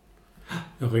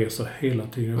 Jag reser hela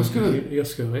tiden. Vad ska du? Jag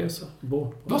ska resa.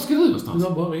 Vad ska du någonstans?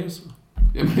 Jag bara reser.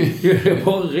 Ja, men... Jag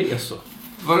bara reser.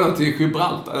 Vadå, till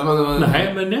Gibraltar?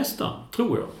 Nej, men nästan,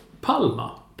 tror jag.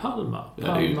 Palma. Ja, det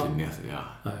är ju inte nästan,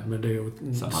 Nej, men det är ju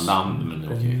samma land, men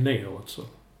okej. Neråt så.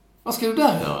 Vad ska du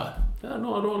där göra? Ja,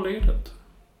 några dagar ledigt.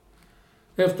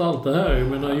 Efter allt det här, jag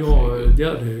menar,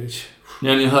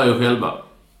 Ja, ni hör ju själva.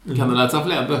 Kan du läsa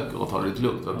fler böcker och ta det lite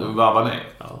lugnt? Att du varvar ner?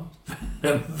 Ja,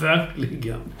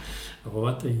 verkligen. Det har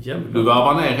varit en jävla... Du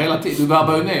varvar ner hela tiden. Du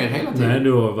varvar ju ner hela tiden. Nej,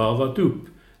 du har varvat upp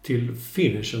till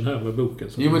finishen här med boken.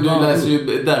 Jo, men du läser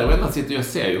ju... Där och ända sitter jag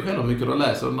ser ju själv hur mycket du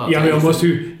läser den här. Ja, men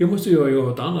jag måste ju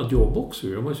göra ett annat jobb också.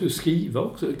 Jag måste ju skriva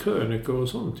också, krönikor och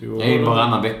sånt. En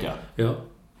varannan vecka. Ja,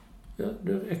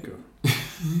 det räcker.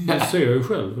 Det ser jag ju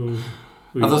själv.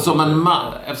 Hur alltså som en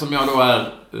man, eftersom jag då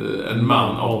är en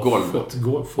man av golvet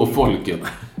och folket,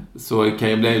 så kan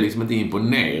jag bli liksom inte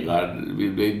imponerad.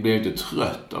 Vi blir inte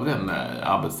trött av den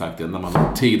arbetstakten när man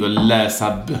har tid att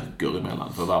läsa böcker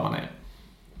emellan för att varva ner.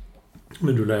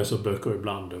 Men du läser böcker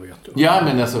ibland, det vet du. Ja,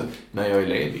 men alltså, när jag är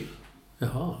ledig.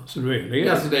 Jaha, så du är ledig?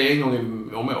 Ja, alltså det är en gång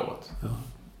om året. Ja,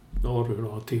 då har du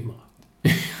några timmar.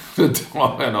 Då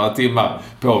tar jag några timmar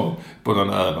på någon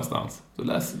ö någonstans.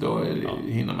 Då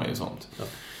hinner man ju sånt. Ja.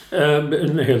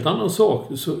 En helt annan sak.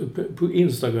 Så på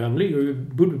Instagram ligger ju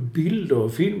både bilder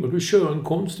och filmer. Du kör en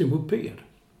konstig moped.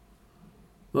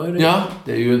 Vad är det? Ja,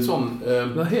 det är ju en sån...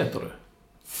 Vad heter det?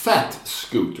 Fat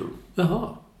scooter. Jaha.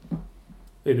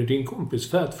 Är det din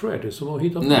kompis Fat Freddy som har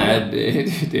hittat på det? Nej,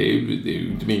 det är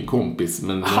ju inte min kompis,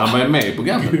 men han var ju med i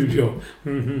programmet. Gud, ja.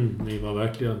 Ni var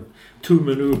verkligen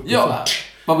tummen upp. Ja,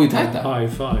 vad var vi tajta?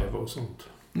 High five och sånt.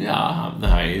 Ja, han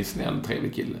är ju snäll,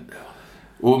 trevlig kille.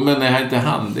 Men det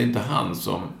är inte han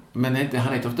som... Men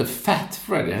han heter inte Fat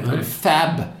Freddy, han heter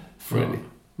Fab Freddy. Ja.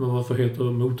 Men varför heter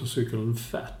motorcykeln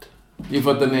Fat? Jo,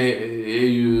 för att den är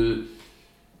ju...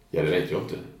 Ja, det vet jag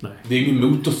inte. Nej. Det är ju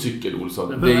ingen motorcykel,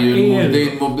 Olsson. Det är ju en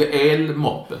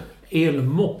elmoppe.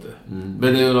 Elmoppe?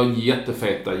 Men det är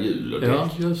jättefeta hjul och ja,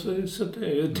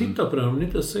 jag tittar på den om ni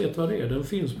inte sett vad det är. Den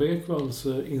finns på Ekvalls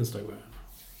Instagram.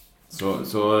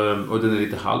 Så, och den är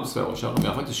lite halvsvår att köra. Men jag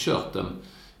har faktiskt kört den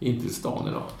in till stan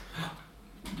idag.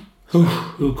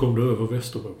 Hur kom du över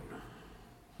Västerbron?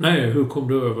 Nej, hur kom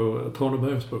du över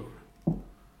Tranebergsbron?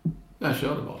 Jag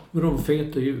körde bara. Med de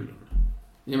feta hjulen.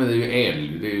 Ja, men det är ju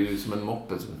el. Det är ju som en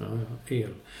moppe. Ja, el.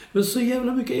 Men så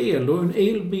jävla mycket el. Du har en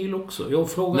elbil också. Jag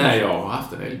har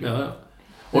haft en elbil. Ja.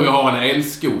 Och jag har en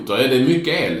elskoter. Det är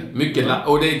mycket el.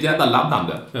 Och det är ett jävla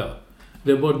laddande. Ja.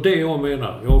 Det var det jag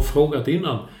menar. Jag har frågat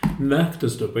innan.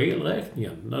 Märktes det på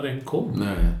elräkningen när den kom?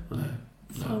 Nej.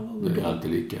 Det är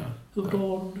alltid lika. Hur drar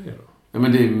de det då? Ja,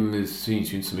 men det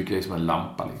syns ju inte så mycket. Det är som en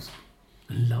lampa liksom.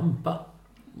 En lampa?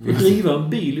 Vi driver en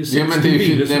bil i 60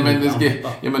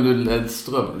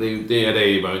 ström. Det är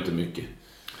ju inte mycket.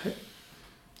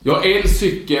 Ja,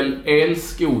 elcykel,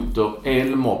 elskoter,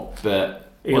 elmoppe.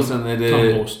 Och sen är det...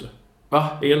 Tandborste. Va?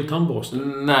 Eltandborste?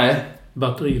 Nej.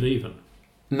 Batteridriven?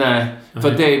 Nej.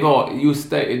 För det var just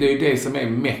det är ju det som är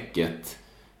mäcket.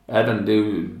 Även det,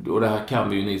 och det här kan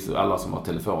vi ju ni alla som har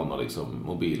telefoner liksom,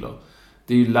 mobiler.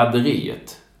 Det är ju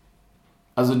ladderiet.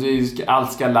 Alltså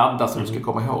allt ska laddas och du ska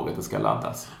komma ihåg att det ska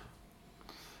laddas.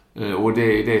 Och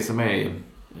det är det som är...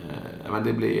 men det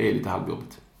är lite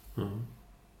halvjobbigt.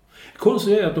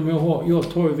 Konstigt är att om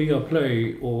jag tar ju via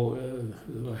Play och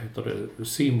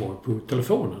C-More på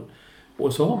telefonen.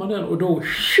 Och så har man den och då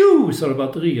så är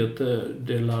batteriet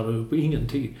det laddar upp på ingen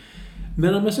tid.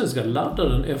 Men när man sen ska ladda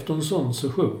den efter en sån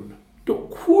session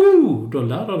då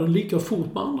laddar den lika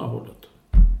fort med andra hållet.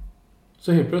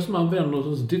 Så helt plötsligt man vänder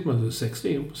och så tittar man till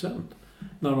 61%.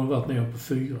 när de varit nere på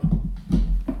 4.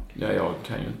 Ja, jag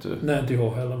kan ju inte... Nej, inte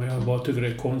jag heller, men jag bara tycker det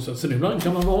är konstigt. Så ibland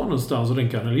kan man vara någonstans och den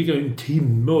kan ligga i en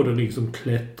timme och det liksom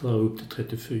klättrar upp till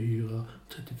 34,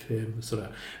 35 sådär.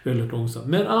 Väldigt långsamt.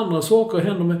 Men andra saker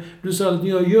händer med... Du säger att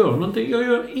jag gör någonting. Jag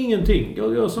gör ingenting.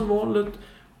 Jag gör som vanligt.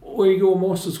 Och igår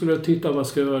morse skulle jag titta vad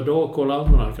ska jag göra idag, kolla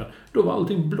almanackan. Då var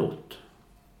allting blått.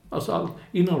 Alltså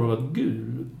innan det var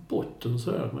gul botten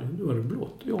så här, men nu var det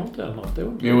blått. Jag har inte ändrat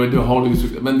det. Jo, men du har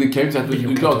men det kan ju inte säga att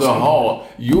du är klart att du har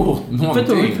gjort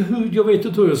någonting. Jag vet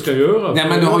inte hur jag ska göra. Nej,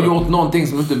 men du har gjort någonting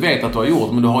som du inte vet att du har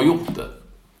gjort, men du har gjort det.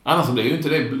 Annars blir ju inte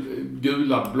det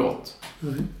gula blått.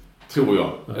 Tror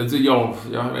jag. Alltså jag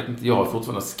vet inte, jag har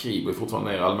fortfarande skriver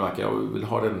fortfarande ner almanackan. Jag vill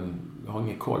ha den, jag har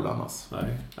ingen koll annars.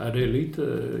 Nej, det är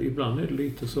lite, ibland är det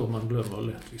lite så man glömmer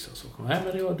lätt vissa saker. Nej,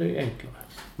 men det är enklare.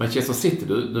 Manchester City,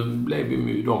 du blev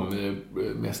ju de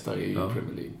mästare i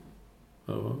Premier League.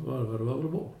 Ja, var det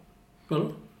bra? Eller?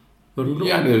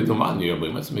 De vann ju, jag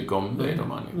bryr mig så mycket om det. De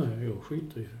vann ju. Nej, jag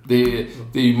skiter i det.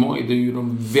 Det är ju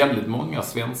de väldigt många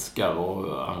svenskar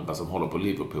och andra som håller på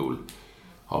Liverpool.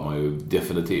 Har man ju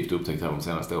definitivt upptäckt här de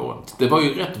senaste åren. Det var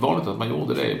ju rätt vanligt att man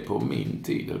gjorde det på min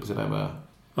tid. Eller på sin med,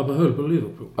 att man höll på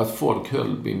Liverpool? Att folk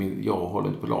höll jag håller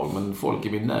inte på lag, men folk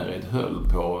i min närhet höll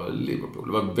på Liverpool.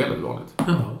 Det var väldigt vanligt.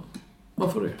 Ja,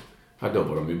 varför det? Ja, då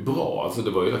var de ju bra. Alltså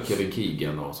det var ju Kevin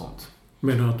Keegan och sånt.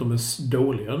 Menar att de är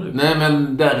dåliga nu? Nej,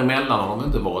 men däremellan har de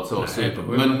inte varit så.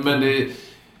 Men det är...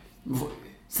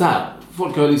 Så här,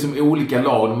 folk har liksom olika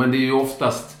lag, men det är ju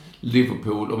oftast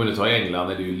Liverpool, om vi nu tar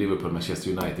England är det ju Liverpool,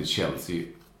 Manchester United, Chelsea,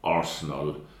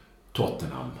 Arsenal,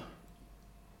 Tottenham.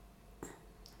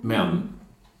 Men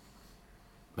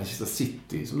Manchester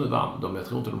City som nu vann, jag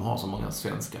tror inte de har så många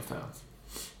svenska fans.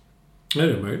 Nej,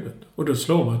 det är möjligt. Och det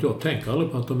slår mig att jag tänker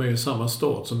aldrig på att de är i samma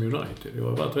stad som United. Jag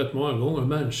har varit rätt många gånger i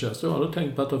Manchester och jag hade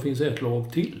tänkt på att det finns ett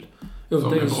lag till.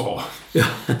 Som är bra.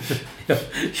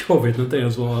 Jag vet inte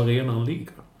ens var arenan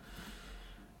ligger.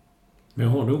 Men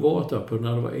jag har nog varit där på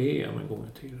när det var EM en gång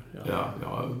i tiden. Ja, jag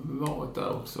har varit där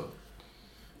också.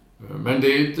 Men det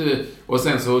är ju inte... Och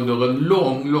sen så under en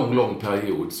lång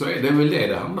period så är det väl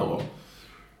det handlar om.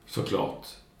 Såklart.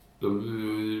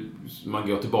 Man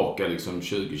går tillbaka liksom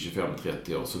 20, 25,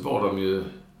 30 år så var de ju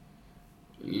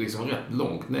liksom rätt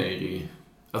långt ner i...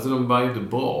 Alltså de var ju inte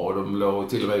bra. De låg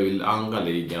till och med i andra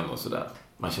ligan och sådär.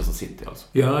 Manchester City alltså.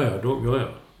 Ja.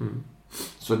 Mm.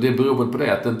 Så det beror väl på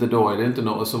det att inte då är det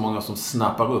inte så många som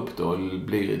snappar upp då och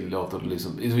låter det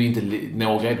liksom inte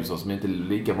några är det så som inte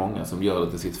lika många som gör det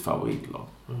till sitt favoritlag.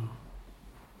 Mm.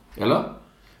 Eller?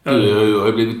 Du har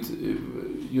ju blivit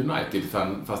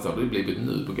United-fan fast har du blivit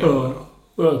nu på gamla.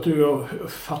 Jag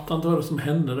fattar inte vad det som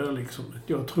hände där liksom.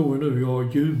 Jag tror nu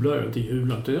jag jublar till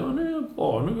julen. Ja, det är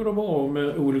bra. Nu går det bra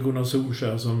med Ole Gunnar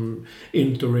Solskjaer som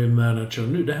interim manager.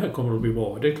 Nu, det här kommer att bli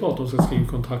bra. Det är klart att de ska skriva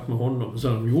kontrakt med honom.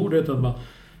 Sen de gjorde det att man...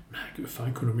 Nej, gud,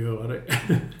 fan kunde de göra det?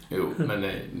 Jo, men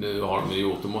nej, nu har de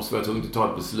gjort. De måste vara tvungna att ta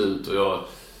ett beslut.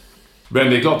 Men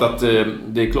det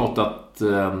är klart att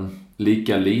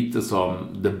lika lite som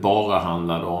det bara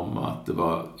handlade om att det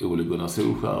var Ole Gunnar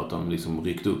Solskjaer att de liksom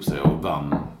ryckte upp sig och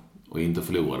vann och inte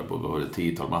förlorade på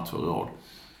 10-tal matcher i rad.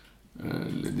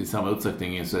 I samma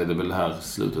utsträckning så är det väl det här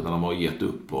slutet när de har gett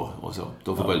upp och så.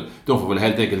 De får väl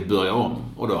helt enkelt börja om.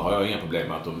 Och då har jag inga problem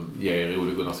med att de ger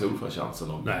Ole Gunnar Solskjaer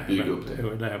chansen att bygga upp det.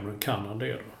 Nej, men kan han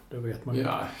det då? Det vet man ju.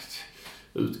 Ja,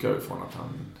 utgår ifrån att han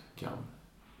kan.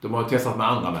 De har testat med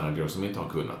andra managers som inte har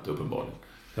kunnat uppenbarligen.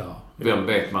 Ja. Vem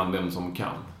vet man vem som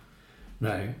kan?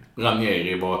 Nej.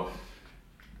 Ranieri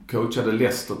coachade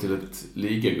Leicester till ett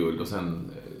ligaguld och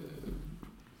sen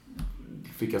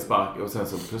fick jag sparka och sen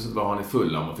så plötsligt var han i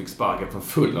Fulham och fick sparka från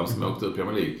Fulham som åkte upp i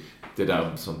Premier League. Det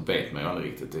där som vet man ju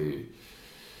aldrig riktigt.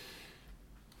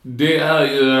 Det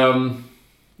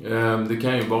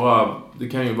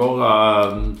kan ju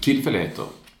vara tillfälligheter,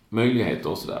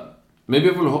 möjligheter och sådär. Men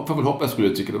vi får väl hoppas, skulle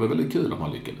jag tycka det var väldigt kul om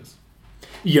han lyckades.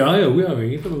 Ja, jag har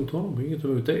inget emot honom, inget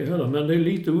emot det heller. Men det är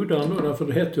lite udda nu, därför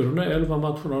det hette ju de där 11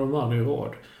 matcherna de vann i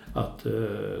rad. Att,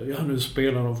 nu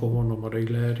spelar de för honom och det är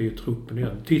glädje i truppen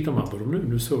igen. Tittar man på dem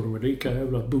nu såg de lika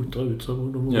jävla buttra ut som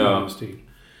under månadens tid.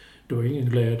 Det var ingen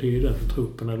glädje i den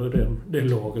truppen eller det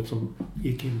laget som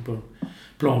gick in på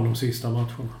plan de sista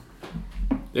matcherna.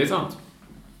 Det är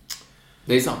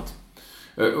sant.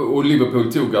 Och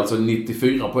Liverpool tog alltså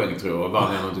 94 poäng tror jag,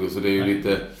 vann en, så det är ju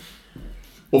lite...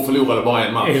 Och förlorade bara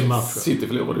en match. City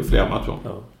förlorade ju flera matcher.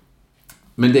 Ja.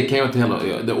 Men det kan jag inte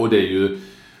heller... Och det är ju...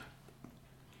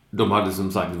 De hade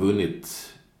som sagt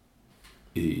vunnit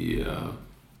i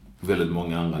väldigt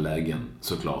många andra lägen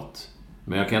såklart.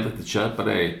 Men jag kan inte riktigt köpa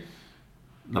det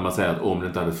när man säger att om det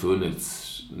inte hade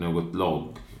funnits något lag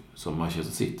som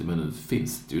Manchester City, men nu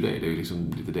finns det ju det. Det är ju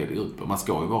liksom lite det går ut på. Man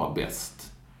ska ju vara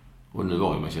bäst. Och nu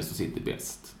var ju Manchester City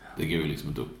bäst. Det går ju liksom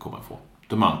inte att komma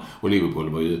ifrån. Och Liverpool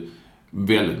var ju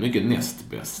väldigt mycket näst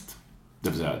bäst. Det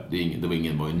vill säga, det var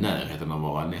ingen var i närheten av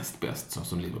att vara näst bäst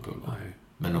som Liverpool var. Nej.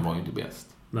 Men de var ju inte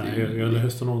bäst. Nej, jag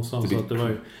läste någonstans att det var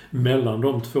ju, mellan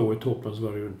de två i toppen så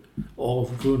var det ju en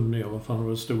avgrund ner. Vad fan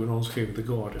det stod, någon skrev The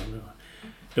Guardian.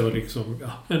 Det var liksom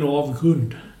en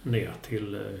avgrund ner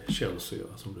till Chelsea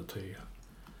som det trea.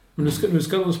 Men nu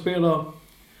ska de spela,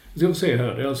 ska vi se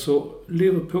här, det är alltså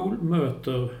Liverpool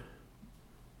möter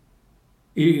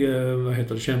i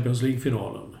Champions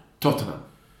League-finalen. Tottenham.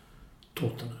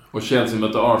 Tottenham. Och Chelsea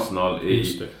möter Arsenal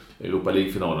i Europa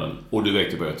League-finalen. Och du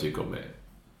vet ju vad jag tycker om det.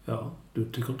 Ja, du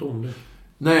tycker inte om det.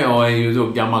 Nej, jag är ju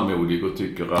då gammalmodig och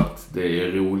tycker att det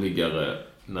är roligare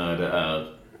när det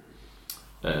är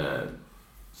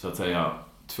så att säga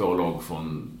 2 lag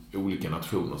från olika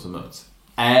nationer som möts.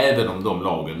 Även om de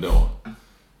lagen då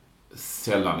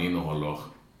sällan innehåller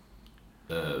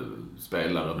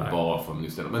spelare bara från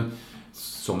just det. Men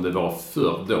som det var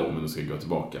förr då, om du ska gå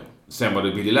tillbaka. Sen var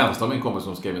det Billy Lansdal, min kompis,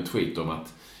 som skrev en tweet om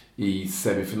att i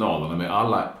semifinalerna med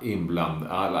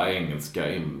alla engelska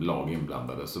lag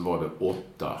inblandade så var det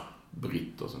 8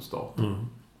 britter som startade.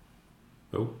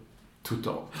 Jo.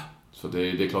 Totalt. Så det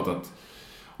är klart att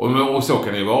och så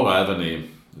kan det ju vara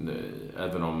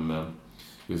även om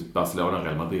just Barcelona och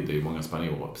Real Madrid är ju många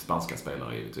spanska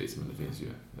spelare givetvis, men det finns ju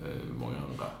många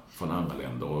andra från andra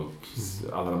länder och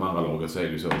alla de andra lagen så är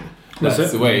det ju så. That's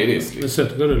the way it is. Men så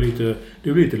tycker det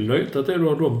är lite löjligt att det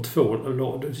är de 2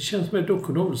 lag. Det känns som att de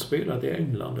kunde ha spelat i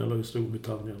England eller i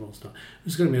Storbritannien någonstans.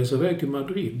 Nu ska de ge sig iväg till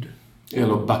Madrid.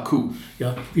 Eller Baku.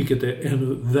 Ja, vilket är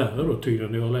ännu värre då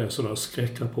tydligen när jag läser där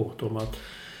skräckrapporter om att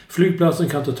flygplatsen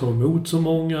kan inte ta emot så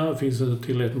många. Det finns inte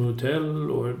tillräckligt med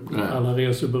hotell och alla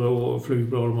resebyråer och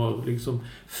flygbolag har liksom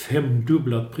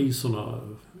 5-dubblat priserna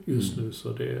just nu. Så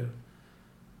det...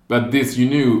 But this you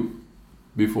knew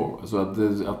before. Alltså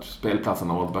att spelplatsen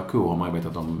har varit Baku har man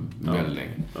vetat om väldigt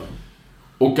länge. Ja.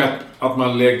 Och att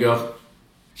man lägger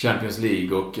Champions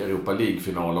League och Europa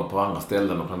League-finaler på andra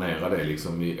ställen och planerar det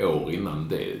liksom i år innan,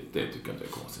 det tycker jag inte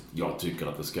är konstigt. Jag tycker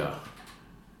att det ska...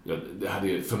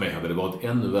 för mig hade det varit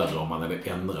ännu värre om man hade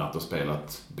ändrat och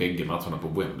spelat bägge matcherna på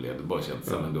Wembley. Det bara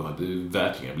känns men då hade det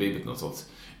verkligen blivit någon sorts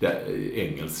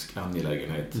engelsk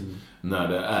angelägenhet när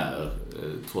det är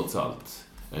trots allt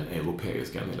en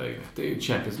europeisk angelägenhet. Det är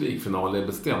Champions League-final, det är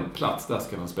bestämd plats, där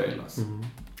ska den spelas.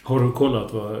 Har du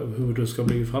kollat hur det ska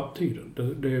bli i framtiden?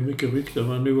 Det är mycket rykten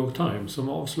med New York Times som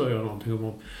avslöjar någonting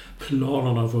om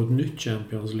planerna för ett nytt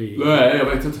Champions League. Nej, jag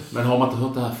vet inte. Men har man inte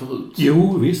hört det här förut?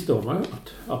 Jo, visst har man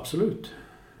hört. Absolut.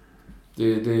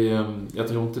 Jag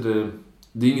tror inte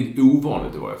det är inget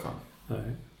ovanligt i varje fall.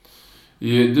 Nej.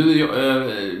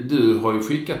 Du har ju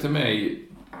skickat till mig,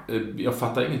 jag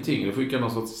fattar ingenting. Du skickar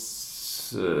någon sorts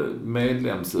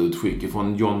medlemsutskick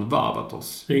från John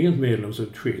Varvatos. Det är inget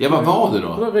medlemsutskick. Ja, vad var det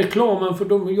då? Det var reklamen för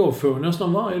dem jag får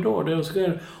nästan varje dag. Men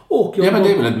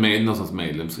det är väl någon sorts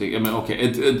medlemsutskick. Men okej,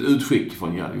 ett utskick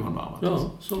från John Varvatos.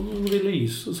 Ja, som en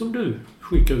release som du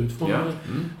skickar ut från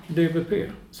DVP.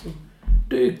 Så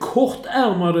det är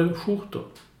kortärmade skjortor.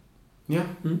 Ja.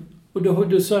 Och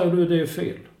då säger du att det är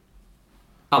fel.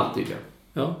 Alltid, ja.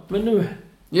 Ja, men nu...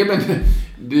 Ja, men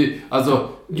alltså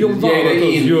ge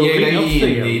dig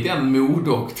in i den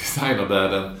mode- och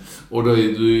designerdärden och då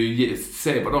du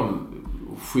ser vad de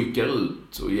skickar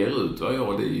ut och ger ut.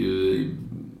 Ja, det är ju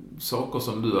saker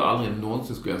som du aldrig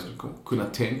någonsin skulle kunna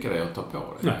tänka dig att ta på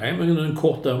dig. Nej, men en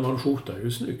kortärmad skjorta är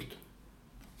ju snyggt.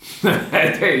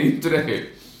 Nej, det är inte det.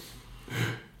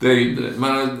 Det är inte det.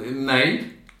 Men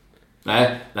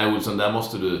nej, Olsson, där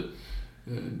måste du...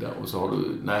 Där, och så har du...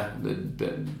 Nej,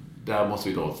 där måste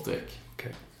vi dra ett streck.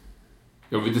 Okay.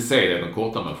 Jag vill inte se det någon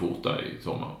kortare med skjorta i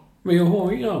sommar. Men jag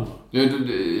har inga andra. Ja,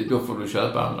 då får du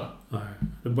köpa andra. Nej,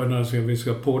 det är bara när vi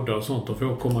ska podda och sånt. Då får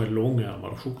jag komma i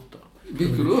långärmad skjorta.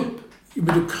 Viker du upp? Ja,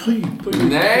 men du kryper ju.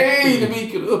 Nej, det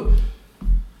viker du upp.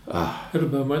 Då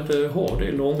behöver man inte ha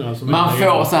det långa som... Man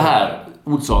får så här,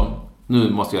 Olsson. Nu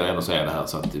måste jag ändå säga det här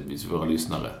så att våra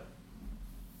lyssnare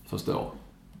förstår.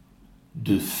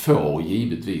 Du får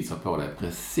givetvis ha på dig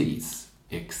precis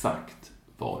exakt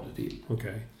vad du vill.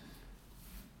 Okej.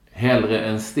 Hellre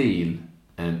en stil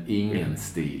än ingen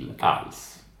stil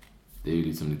alls. Det är ju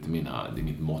liksom lite det är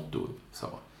mitt motto. Så.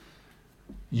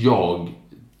 Jag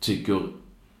tycker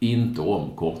inte om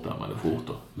kortärmade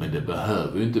skjortor. Men det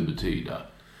behöver ju inte betyda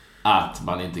att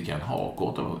man inte kan ha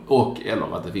kortärmade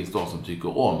eller att det finns de som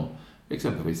tycker om,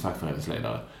 exempelvis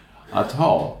fackföreningsledare, att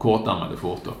ha kortärmade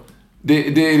skjortor.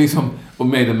 Det är liksom, och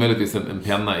med möjligtvis en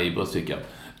penna i bröstfickan.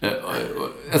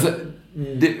 Alltså,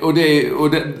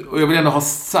 och jag vill ändå ha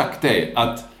sagt det,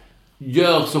 att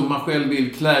gör som man själv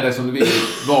vill, klä dig som du vill,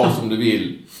 var som du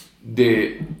vill.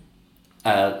 Det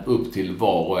är upp till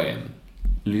var och en.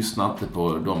 Lyssna inte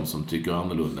på de som tycker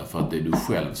annorlunda, för att det är du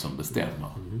själv som bestämmer.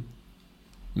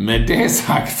 Med det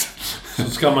sagt, så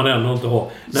ska man ändå inte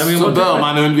ha... Nej, så bör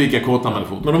man undvika kortärmade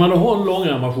skjortor. Men om man har en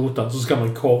långärmad skjorta så ska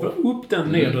man kavla upp den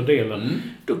nedre delen.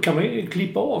 Då kan man ju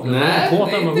klippa av den. Nej,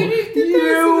 det är inte riktigt.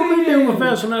 Jo, men det är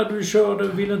ungefär så när du kör, du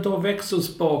vill inte ha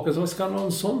växelspak. Så vad ska man ha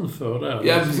en sån för där?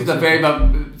 Ja,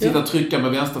 sitta och trycka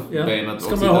med vänsterbenet.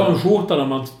 Ska man ha en skjorta där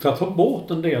man tar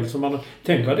bort en del, så man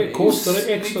tänker vad det kostar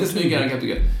det extra. Lite snyggare, kan jag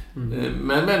tycka.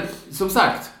 Men som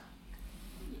sagt,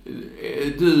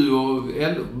 du och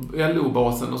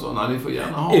LO-basen och sådana, ni får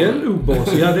gärna ha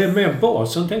LO-basen, ja, det är med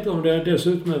basen. Tänk om det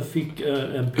dessutom fick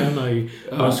en penna i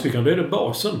bröstfickan, då är det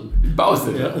basen.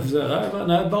 Basen,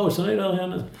 nej, basen är där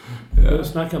henne. Jag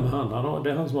snackar med han,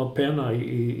 det är han som har penna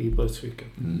i bröstfickan.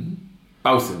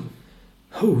 Basen.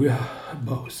 Oh ja,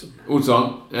 basen.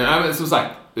 Olsson, som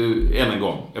sagt, än en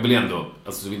gång, jag vill ändå,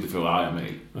 alltså så vi inte får arga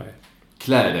mejl.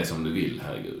 Klä dig som du vill,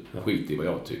 herregud. Skit i vad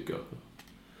jag tycker.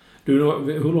 Du,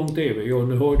 hur långt är vi?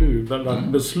 Nu har du lagt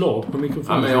beslag på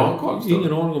mikrofonen. Ja, men jag har koll.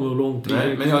 Ingen aning om hur långt det är.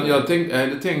 Nej, men jag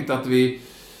hade tänkt att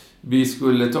vi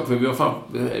skulle ta... För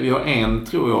vi har en,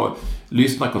 tror jag,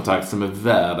 lyssnarkontakt som är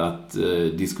värd att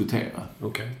diskutera.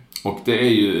 Okej. Och det är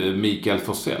ju Mikael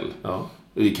Forsell. Ja.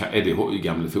 Är det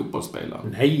gamla fotbollsspelare?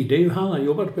 Nej, det är ju han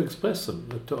jobbade på Expressen.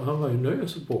 Han var ju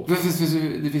nöjesupport. Det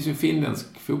finns ju en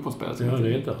finländsk fotbollsspelare. Ja, det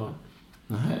är inte han.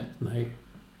 Nej.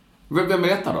 Vem är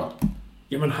detta då?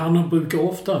 Ja, men han brukar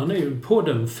ofta, han är ju en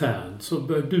podden-fan, så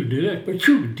börjar du direkt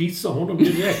dissa honom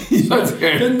direkt.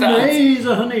 Nej,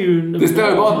 så han är ju... Det står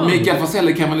ju bara att Mikael Forsell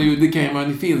det kan vara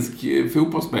en finsk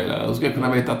fotbollsspelare. Du ska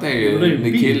kunna veta att det är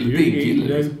din kille.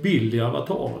 Det är en bild i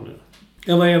avataren.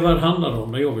 Ja, vad det handlar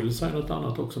om? Jag ville säga något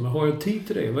annat också, men har jag tid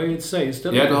till det? Vad är det säg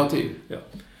istället? Ja, du har tid. Ja.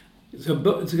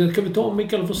 Ska vi ta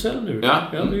Mikael Forsell nu? Ja.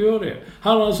 Ja, vi gör det.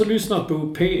 Han har alltså lyssnat på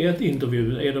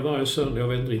P1-intervjun, är det varje söndag, jag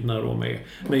vet inte riktigt när de är,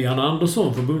 med Jan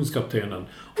Andersson, förbundskaptenen.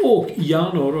 Och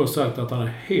Jan har då sagt att han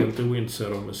är helt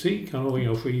ointresserad av musik, han har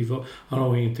inga skivor, han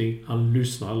har ingenting, han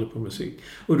lyssnar aldrig på musik.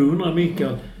 Och då undrar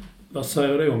Mikael, vad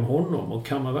säger det om honom? Och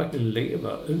kan man verkligen leva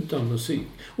utan musik?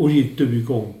 Och gick du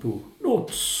igång på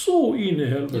något så in i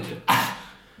helvete.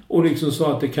 Och liksom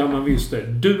sa att det kan man visst det.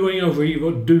 Du har inga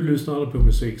skivor, du lyssnar aldrig på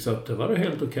musik, så att det var det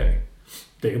helt okej.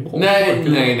 Det är bra.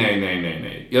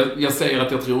 Nej. Jag säger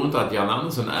att jag tror inte att Jan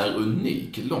Andersson är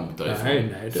unik långt därifrån.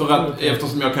 Nej, för att,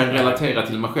 eftersom jag kan relatera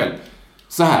till mig själv.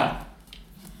 Så här.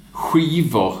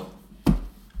 Skivor.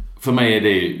 För mig är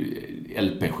det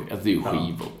LP-skivor. Alltså det är ju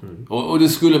skivor. Och det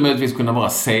skulle möjligtvis kunna vara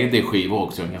CD-skivor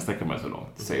också. Jag kan sträcka mig så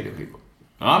långt. CD-skivor.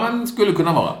 Ja, men det skulle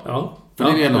kunna vara. Ja. För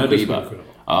det är ändå skiva.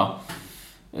 Ja.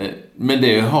 Men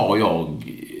det har jag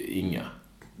inga.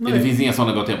 Nej. Det finns inga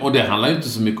sådana gått hem. Och det handlar ju inte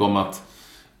så mycket om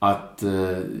att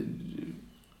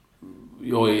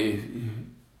jag är...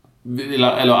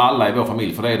 Eller alla i vår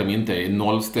familj, för det är de inte, är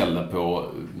nollställda på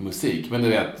musik. Men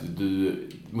det är att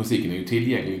musiken är ju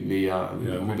tillgänglig via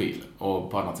mobil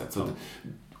och på annat sätt. Så att,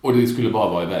 och det skulle bara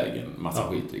vara i vägen, massa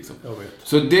skit liksom.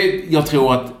 Så det, jag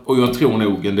tror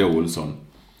nog ändå, Olsson,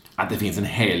 att det finns en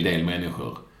hel del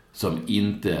människor som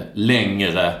inte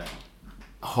längre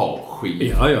har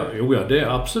skit. Ja, det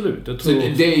är absolut. Jag tror... Så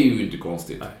det är ju inte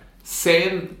konstigt. Nej.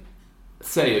 Sen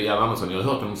säger Jan Andersson, jag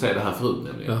har hört honom säga det här förut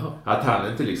nämligen, att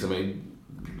han inte liksom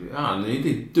han är inte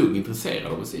ett dugg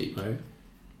intresserad av musik. Nej.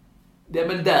 Ja,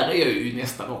 men där är jag ju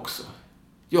nästan också.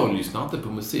 Jag lyssnar inte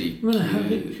på musik. Men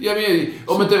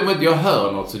om inte jag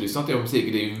hör något så lyssnar inte jag på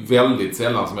musik. Det är ju väldigt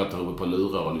sällan som jag tar upp på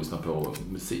lurar och lyssnar på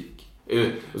musik.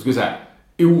 Jag skulle säga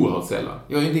oerhört sällan.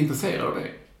 Jag är inte intresserad av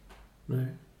det. Nej.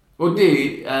 Och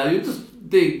det är ju inte...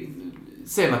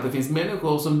 Sen att det finns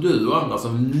människor som du och andra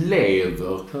som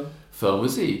lever för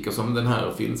musik. Och som den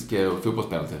här finska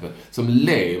fotbollsspelaren som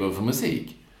lever för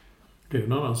musik. Det är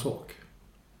en annan sak.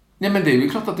 Nej, men det är ju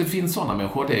klart att det finns sådana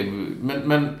människor.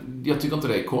 Men jag tycker inte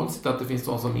det är konstigt att det finns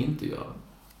sådana som inte gör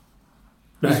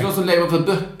det. Det finns någon som lever för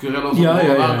böcker eller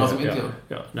som andra som inte gör.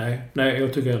 Ja. Nej,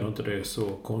 jag tycker ändå inte det är så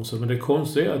konstigt. Men det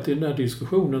konstiga är att i den här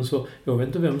diskussionen så, jag vet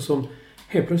inte vem som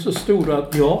helt plötsligt stod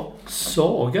att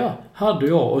saga hade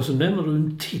jag och så nämner du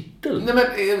en titel. Nej, men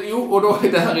och då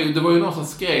det var ju någon som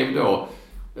skrev då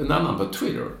en annan på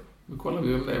Twitter. Nu kollar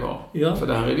vi vem det var. Ja. För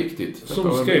det här är viktigt.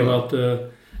 Som skrev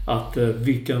att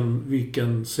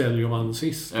vilken säljer man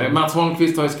sist? Mats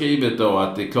Holmqvist har skrivit då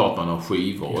att det är klart man har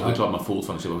skivor och det är klart man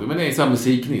fortfarande köper skivor. Men det är så här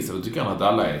musiknisse, då tycker han att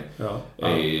alla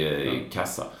är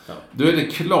kassa. Ja. Då är det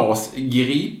Claes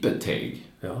Gripeteg.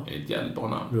 Ja. Ett jävligt bra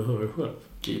namn. Du hör det själv.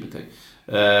 Gripeteg.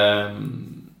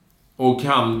 Och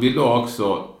han vill då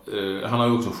också, han har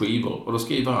ju också skivor, och då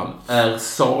skriver han: är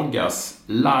Sagas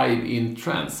Live in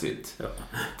Transit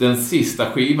den sista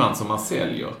skivan som man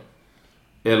säljer?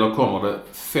 Eller kommer det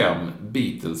 5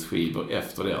 Beatles-skivor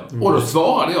efter den? Och då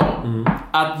svarade jag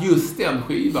att just den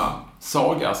skivan,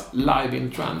 Sagas Live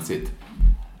in Transit,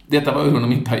 detta var under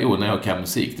min period när jag kan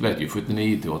musik, det vet ju,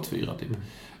 79-84 typ.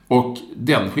 Och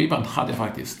den skivan hade jag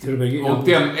faktiskt. Och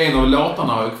en av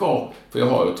låtarna har jag kvar, för jag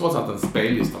har ju trots allt en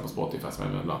spellista på Spotify som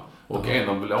jag ibland. Och en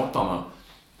av låtarna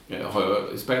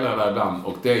spelar jag där ibland,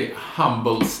 och det är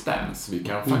Humble Stance. Vi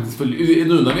kan faktiskt,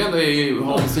 nu när vi ändå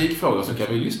har musikfrågor så kan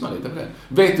vi lyssna lite på det.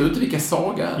 Vet du inte vilka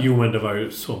Saga är? Jo, men det var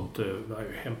ju sånt, det var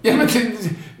ju hemskt. Ja, men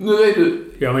nu är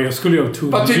du... Ja, men jag skulle ju ha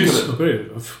tog lyssna på det.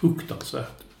 Det var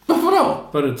fruktansvärt. Varför då?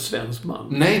 Var det ett svensk man?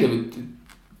 Nej, det var...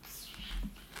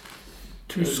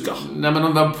 Tyskar. Nej, men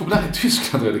de var populära i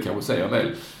Tyskland, det kanske säger en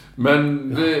del. Men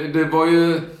det var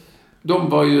ju... De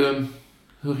var ju...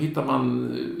 Hur hittar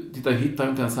man... Hittar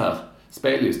inte ens här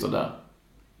spellistor där.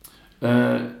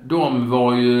 De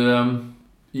var ju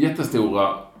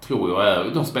jättestora, tror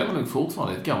jag. De spelar nog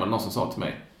fortfarande ett gammalt, någon som sa till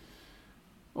mig.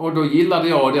 Och då gillade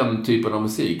jag den typen av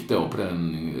musik då på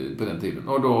den tiden.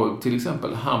 Och då till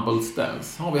exempel Humble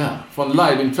Stance har vi här. Från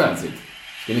Live in Transit.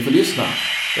 Ska ni få lyssna?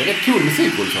 Det är rätt cool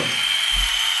musik, Olsson.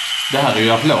 Det här är ju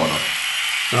applåder.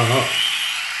 Jaha.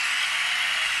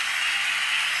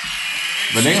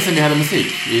 Men länge sedan vi hade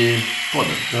musik i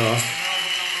podden. Ja.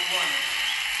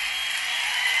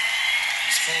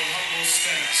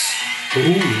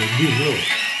 Din låt.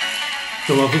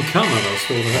 De var från Kanada,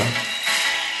 står det här.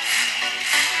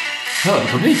 Hör du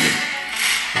publiken?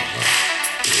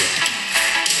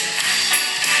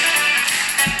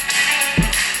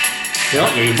 Ja,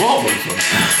 det är ju bra, Olsson.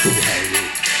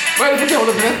 Vad är det för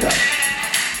dåligt med detta?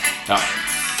 Ja.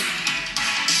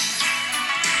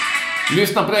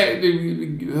 Lyssna på det.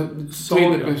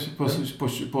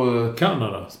 På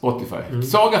Kanada. Spotify.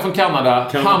 Saga från Kanada.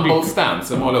 Humble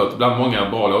Stance. En bra låt. Bland många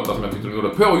bra låtar som jag tyckte de gjorde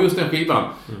på just den skivan.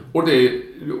 Och det,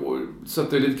 så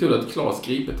att det är lite kul att Claes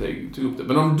Gripeteg tog upp det.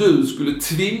 Men om du skulle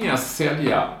tvingas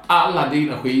sälja alla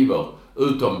dina skivor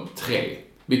utom 3,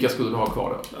 vilka skulle du ha kvar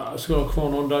då? Jag skulle ha kvar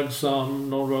någon Doug Sun,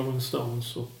 någon Rolling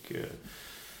Stones och...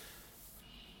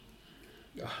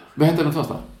 Vad heter den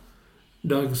första?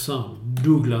 Doug Sun,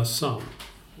 Douglas Sun,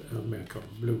 American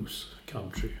Blues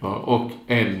Country. Ja, och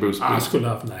en Bruce Springsteen. Jag skulle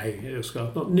ha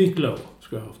haft något. Nick Lowe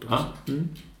skulle jag ha haft också.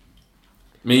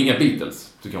 Men inga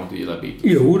Beatles? Du kan inte gilla Beatles?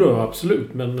 Jo då,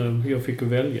 absolut. Men jag fick ju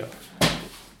välja.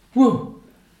 Wow.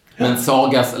 Men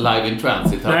Sagas Live in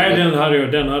Transit... Nej,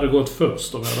 den hade gått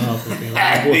först om jag hade haft någonting.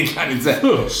 Nej, det kan inte säga.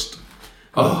 Först.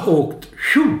 Och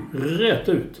rätt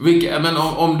ut. Men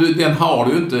om du, den har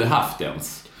du inte haft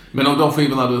ens. Men om de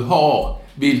skivorna du har,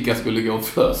 vilka skulle gå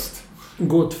först?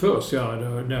 Gått först? Ja,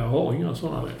 jag har inga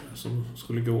sådana som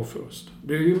skulle gå först.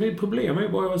 Det är ju mitt problem är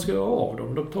bara vad jag ska göra av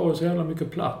dem. De tar ju så jävla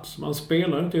mycket plats. Man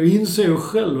spelar inte. Jag inser ju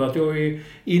själv att jag är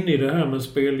inne i det här med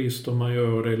spellistor man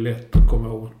gör och det är lätt att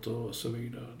komma åt och så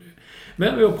vidare.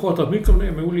 Men vi har pratat mycket om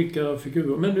det med olika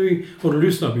figurer. Men nu har du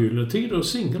lyssnat på Gyllene Tider och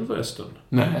singelfesten?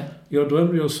 Nej. Jag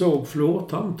drömde jag såg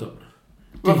Flårtanten.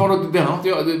 Varför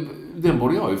den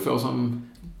borde jag ju få som...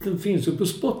 Den finns ju på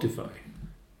Spotify.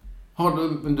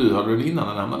 Men du hade den innan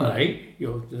den hamnade där? Nej.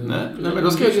 Nej, men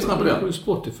då ska jag lyssna på den. På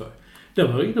Spotify.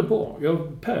 Den var riktigt bra.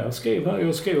 Per skrev här,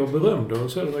 jag skrev och berömde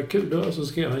och så det var kul där. Så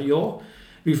skrev han,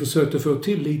 vi försökte få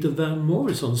till lite Van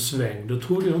Morrison-sväng. Det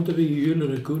trodde jag inte vi i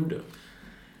Gyllene kunde.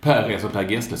 Per är så Per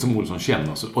Gessle som Olsson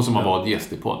känner och som har varit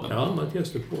gäst i podden. Ja, han har varit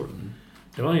gäst i podden.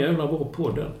 Det var en jävla bra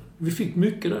podd. Vi fick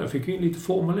mycket där. Jag fick in lite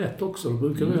Formel 1 också. Då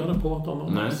brukar vi gärna prata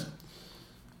om det. Nej,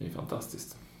 det är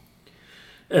fantastiskt.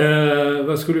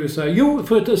 Vad skulle vi säga? Jo,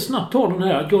 för att snabbt ta den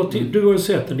här. Du har ju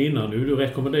sett den innan nu. Du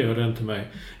rekommenderar den till mig.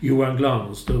 Johan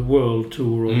Glans, The World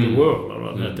Tour of the World. Eller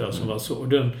vad det heter, som var så.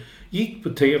 Den gick på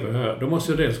tv här. Då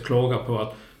måste jag dels klaga på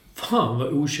att fan vad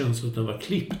okänsligt den var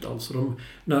klippt. Alltså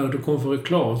när det kom för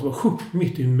reklam så var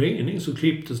mitt i en mening så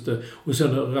klipptes det. Och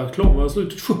sen när reklamen var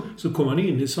slut så kom han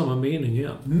in i samma mening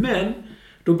igen. Men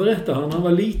då berättade han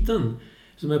var liten.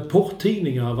 Som är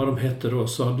porrtidningar, vad de hette då,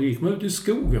 så det gick man ut i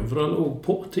skogen för det låg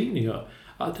porrtidningar.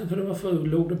 Jag tänkte, varför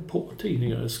låg det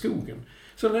porrtidningar i skogen?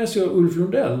 Så läste jag Ulf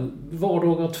Lundell,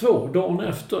 Vardagar 2, dagen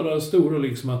efter, där stod det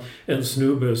liksom att en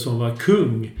snubbe som var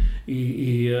kung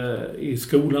i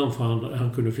skolan för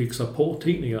han kunde fixa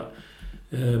porrtidningar.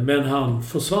 Men han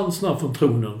försvann snabbt från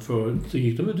tronen för så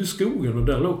gick de ut i skogen och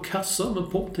där låg kassar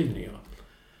med porrtidningar.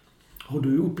 Har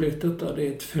du upplevt detta? Det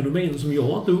är ett fenomen som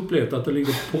jag inte upplevt, att det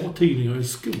ligger porrtidningar i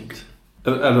skog.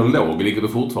 Eller låg, ligger det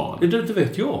fortfarande? Det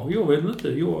vet jag. Jag vet inte.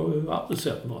 Jag har aldrig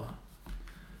sett några.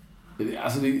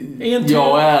 Alltså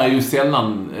jag är ju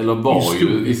sällan, eller var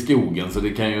ju i skogen, så det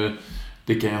kan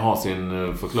ju ha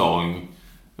sin förklaring.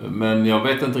 Men jag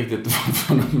vet inte riktigt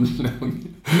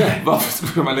varför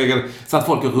skulle man lägga så att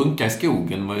folk runkar i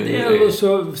skogen. Det är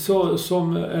så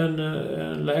som en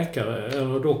läkare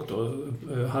eller doktor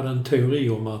hade en teori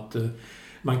om att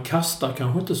man kastar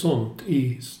kanske inte sånt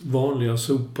i vanliga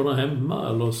soporna hemma,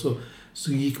 eller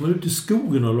så gick man ut i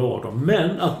skogen och la dem.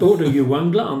 Men att både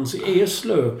Johan Glans i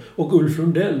Eslöv och Ulf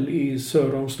Lundell i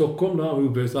söder om Stockholm,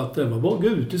 där att det var bara gå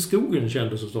ut i skogen,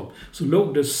 kändes det som. Så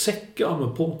låg det säckar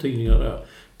med porrtidningar där.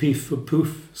 Piff och Puff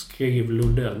skrev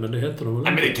Lundell, men det heter de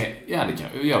väl inte? Nej, men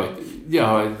det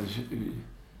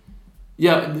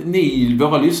kan ni,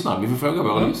 våra lyssnare, vi får fråga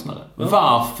våra lyssnare. Ja.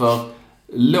 Varför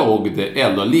låg det,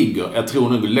 eller ligger, jag tror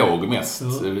nog låg mest,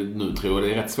 nu tror jag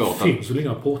det är rätt svårt att... Finns väl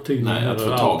inga porrtidningar? Nej, att få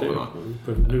tag på dem.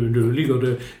 Nu ligger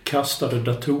det kastade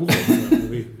datorer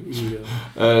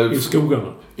i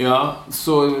skogarna. Ja,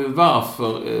 så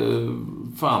varför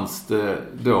fanns det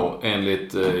då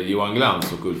enligt Johan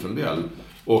Glans och Ulf Lundell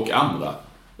och andra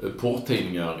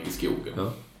porrtidningar i skogen?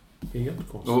 Ja, det är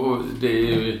jättekonstigt. Och det är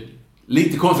ju,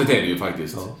 lite konstigt är det ju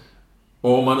faktiskt. Ja.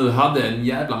 Och om man nu hade en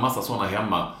jävla massa sådana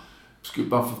hemma, skulle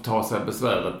bara få ta sig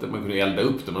besväret, man kunde elda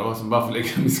upp dem, men det var som bara för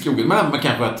lägga dem i skogen. Men man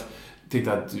kanske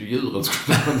tyckte att djuren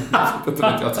skulle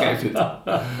inte trevligt.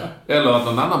 Eller att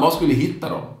någon annan bara skulle hitta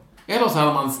dem. Eller så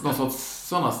hade man någon sorts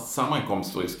sådana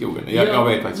sammankomster i skogen. Jag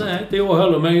vet faktiskt inte. Nej, det jag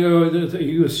heller, men jag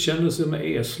just kände sig med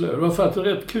Eslöv. Det var för att det är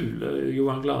rätt kul,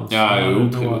 Johan Glans. Ja,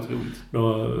 otroligt.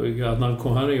 Att när han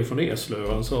kom här ner från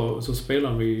Eslöv så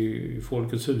spelade vi i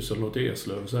Folkets hus eller något i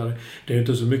Eslöv. Så det är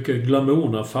inte så mycket glamour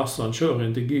när farsan kör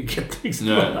inte giget. Liksom.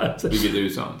 Nej, vilket är ju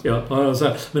sant. Ja, så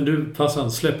här, men du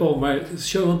farsan, släpp av mig.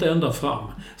 Kör inte ända fram.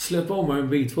 Släpp av mig en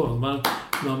bit från.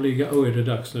 Man ligger, är det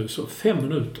dags nu? Så 5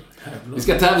 minuter. Vi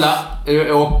ska tävla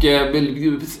och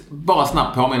bara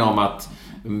snabbt påminna om att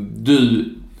du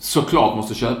såklart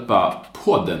måste köpa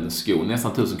podden-skon,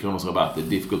 nästan 1000 kronors rabatt i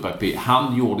Difficult by P.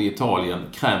 Handgjord i Italien,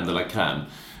 crème de la crème.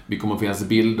 Vi kommer att finnas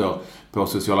bilder på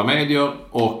sociala medier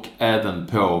och även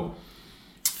på...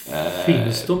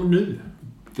 Finns de nu?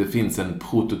 Det finns en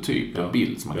prototyp, en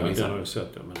bild som man kan visa. Men...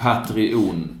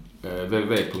 Patreon.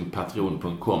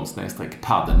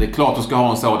 www.patreon.com/padden. Det är klart du ska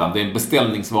ha en sådan. Det är en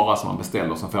beställningsvara som man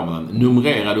beställer, så får man en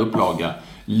numrerad upplaga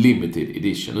limited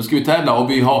edition. Nu ska vi tävla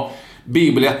och vi har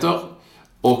biobiljetter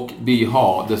och vi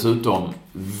har dessutom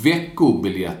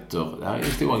veckobiljetter. Det här är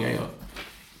stora grejer.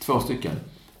 2 stycken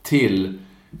till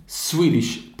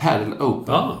Swedish Padel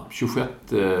Open 26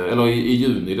 eller i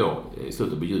juni då, i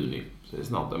slutet på juni. Så det är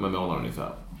snart en månad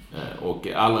ungefär. Och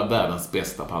alla världens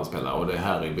bästa paddelspelare, och det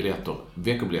här är biljetter,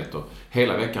 veckobiljetter,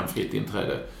 hela veckan fritt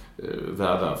inträde,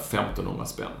 värda 1500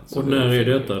 spänn. Och när är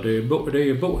detta? Det är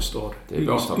Båstad. Det är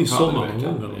Båstad i sommaren.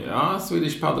 Ja,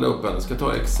 Swedish Padel Open ska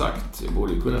ta exakt, jag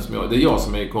borde kunna som jag. Det är jag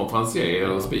som är konferencier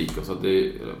eller speaker, så att det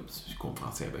är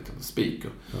konferencier, vet jag inte, speaker.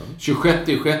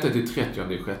 26/6 till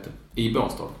 30/6 i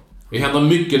Båstad. Det händer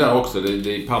mycket där också.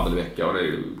 Det är paddelvecka och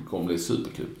det kommer bli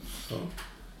superkul. Ja.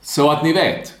 Så att ni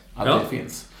vet att det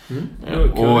finns.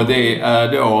 Och det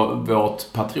är då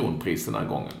vårt patronpris den här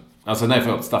gången. Alltså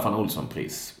Staffan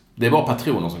Olsson-pris. Det är bara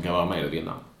patroner som kan vara med och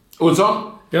vinna. Olsson?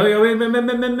 Ja, men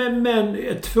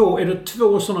är det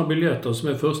 2 sådana biljetter som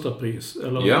är första pris?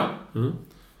 Eller? Ja.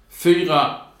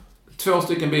 2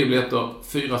 stycken biobiljetter,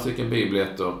 4 stycken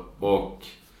biobiljetter och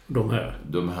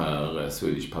de här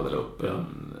Swedish Padel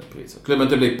Open-priser. Glöm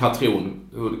inte att bli patron.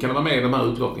 Kan du vara med i de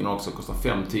här utlottningarna också? Kostar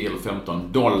 5, 10 eller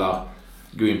 $15.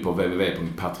 Gå in på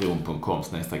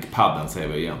www.patreon.com/padden, säger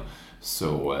vi igen.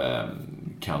 Så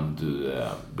kan du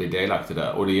bli delaktig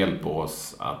där. Och det hjälper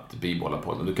oss att bibehålla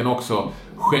podden. Du kan också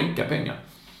skänka pengar.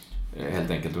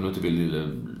 Helt enkelt. Om du inte vill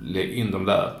lägga in dem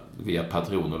där via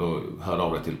Patreon, och då hör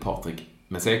av dig till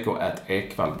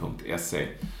patrik@ekvall.se.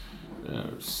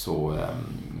 Så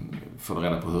får du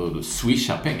reda på hur du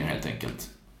swishar pengar helt enkelt.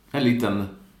 En liten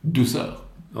dusör.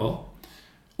 Ja.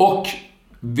 Och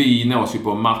vi nås ju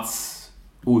på Mats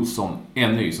Olsson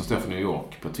NY som står för New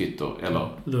York på Twitter, eller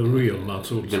The Real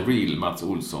Mats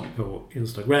Olsson på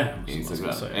Instagram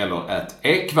eller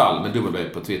 @ekvall med W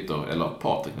på Twitter, eller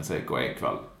Patrik med CK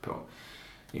Ekvall på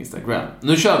Instagram.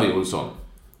 Nu kör vi, Olsson.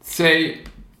 Säg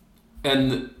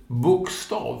en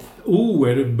bokstav.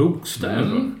 Är det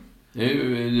bokstäver? Det är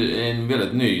ju en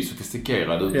väldigt ny,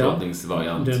 sofistikerad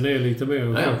utlottningsvariant. Den är lite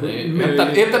mer...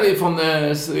 Ett är från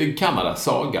Kanada,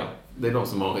 Saga. Det är de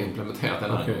som har implementerat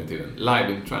den här gången till den.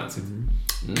 Live in transit.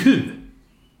 Q.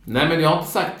 Nej, men jag har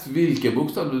inte sagt vilka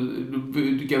bokstäver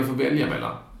du kan få välja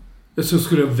mellan. Så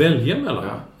skulle jag välja mellan?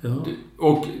 Ja.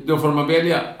 Och då får man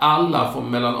välja alla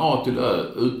från mellan A till Ö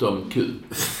utom Q.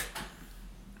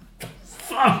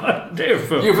 fan är det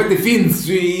för? Jo, för det finns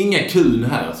ju inga kun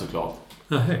här såklart.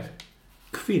 Nej.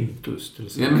 Quintus till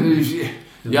exempel.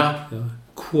 Ja.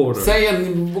 Quarter. Säg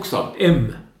en bokstav. M.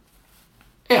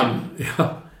 M?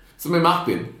 Ja. Som är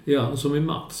Martin? Ja, som är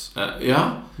Mats.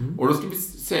 Ja, och då ska vi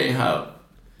se här.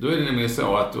 Då är det nämligen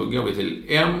så att då går vi till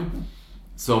M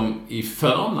som i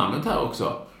förnamnet här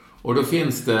också. Och då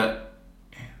finns det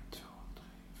 1, 2, 3,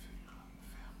 4,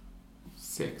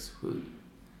 5, 6, 7,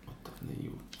 8, 9,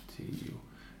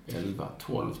 10, 11,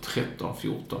 12, 13,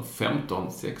 14,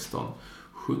 15, 16,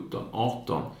 17,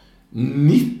 18,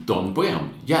 19 på M.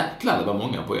 Jäklar, det var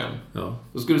många på M. Ja.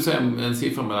 Då skulle du säga en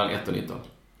siffra mellan 1 och 19.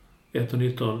 1 och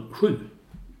 19, 7.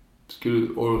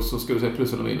 Och så ska du säga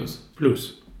plus eller minus?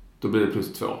 Plus. Då blir det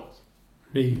plus 2.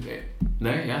 9.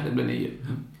 Nej, ja, det blir 9.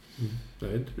 Det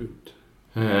är inte dumt.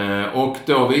 Och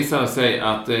då visar det sig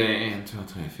att det är 1, 2,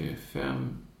 3, 4,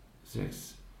 5,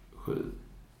 6, 7,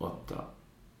 8.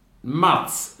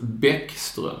 Mats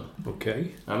Bäckström.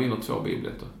 Okej. Jag vinner 2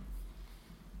 bibilletter.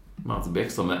 Mats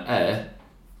Bäckström med Ä.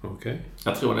 Okej.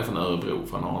 Jag tror det är från Örebro,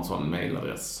 för han har en sån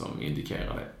mailadress som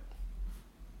indikerar det.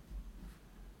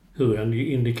 Hur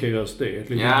indikeras det?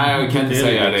 Ja, jag kan inte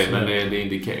säga det, men det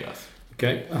indikeras.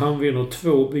 Okej. Han vinner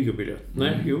 2 biobiljetter.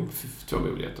 Nej, jo. 2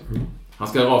 biobiljetter. Han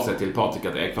ska röra sig till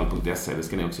patrik@ekvall.se. Det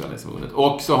ska ni också göra, det som vunnit.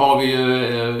 Och så har vi ju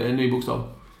en ny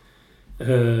bokstav.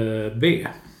 B.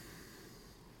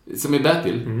 Som är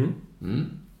Bertil.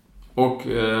 Och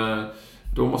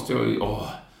då måste jag ju...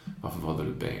 varför valde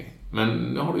du B? Men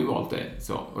nu har du ju valt det.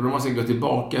 Så. Och då måste jag gå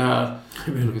tillbaka här.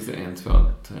 Det finns 1, 2,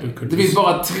 3. Det finns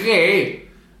bara 3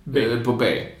 på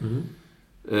B.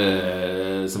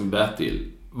 Som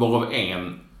Bertil. Varav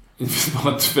en... Det finns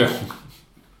bara 2.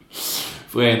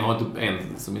 För en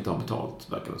som inte har betalt,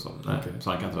 verkar det som. Nej, okay. Så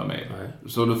han kan inte vara med.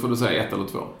 Nej. Så då får du säga 1 eller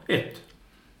 2. 1.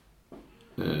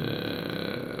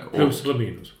 Plus eller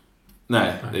minus?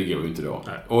 Nej, det går ju inte då.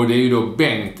 Nej. Och det är ju då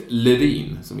Bengt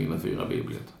Ledin som vinner 4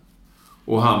 bibilletter.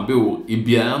 Och han bor i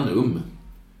Bjärnum.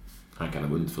 Han kan ha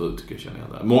vunnit förut, känner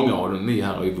jag där. Många av ni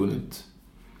här har ju vunnit.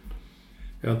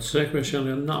 Jag är inte säker, jag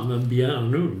känner namn, men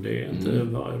Bjärnum, det är inte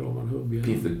varje dag man hör Bjärnum.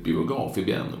 Finns det ett biograf i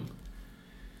Bjärnum?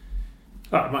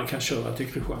 Ja, man kan köra till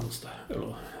Kristianstad.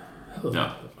 Eller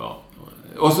ja.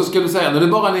 Och så ska du säga, när det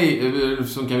är bara ni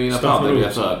som kan vinna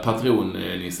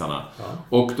patronnissarna. Ja.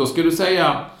 Och då ska du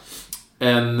säga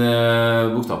en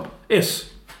bokstav. S.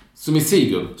 Som i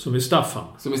Sigurd. Som i Staffan.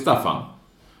 Som i Staffan.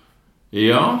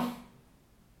 Ja.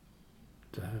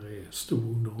 Det här är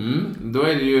stor. Då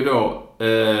är det ju då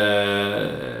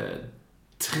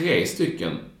 3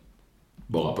 stycken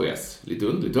bara på S. Lite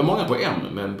underligt. Det var många på M,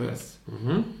 men på S.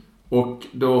 Och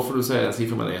då får du säga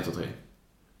siffror mellan 1 och 3.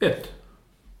 1.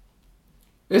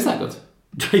 Är det säkert?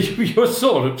 Jag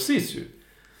sa det precis ju.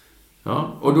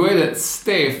 Ja, och då är det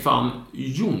Stefan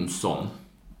Jonsson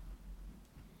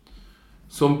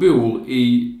som bor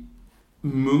i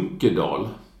Munkedal.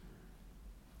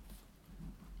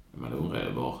 Men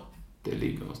undrar var det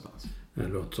ligger någonstans. Det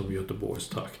låter som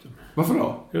Göteborgstrakten. Varför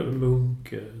då? Ja,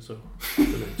 Munke, så.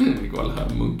 Kolla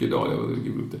här, Munkedal.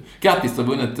 Grattis, du har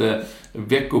vunnit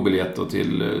veckobiljetter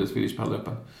till Swedish Padel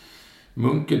Open.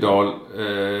 Munkedal,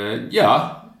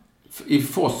 i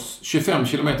Foss, 25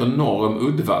 kilometer norr om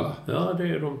Uddevalla. Ja, det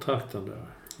är de trakten där.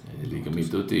 Det ligger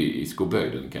mitt ute i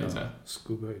Skoböjden, kan jag säga.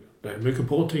 Skoböjden. Det är mycket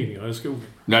porrtidningar i skogen.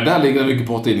 Nej, där ligger det mycket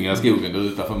porrtidningar i skogen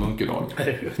utanför Munkedal.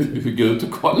 Du får gå ut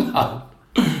och kolla.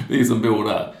 Ni som bor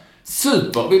där.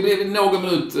 Super! Vi blev någon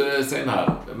minut sen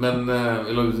här.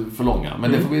 Eller för långa.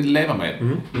 Men det får vi leva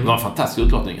med. Det var en fantastisk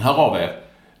utlottning. Hör av er.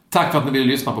 Tack för att ni ville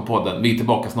lyssna på podden. Vi är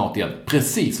tillbaka snart igen.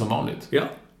 Precis som vanligt. Ja.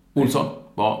 Olsson.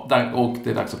 Och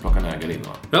det är dags att plocka ner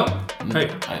gardinerna. Ja,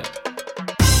 hej. Hej.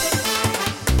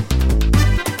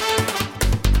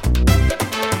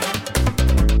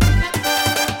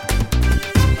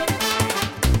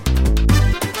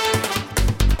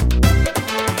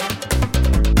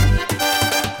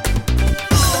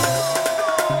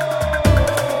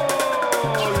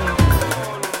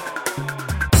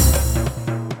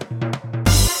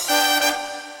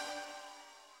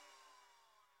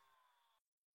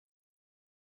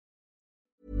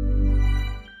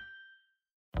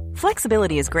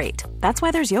 Flexibility is great. That's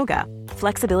why there's yoga.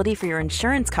 Flexibility for your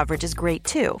insurance coverage is great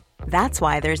too. That's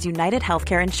why there's United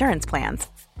Healthcare Insurance Plans.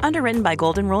 Underwritten by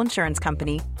Golden Rule Insurance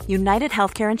Company, United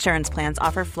Healthcare Insurance Plans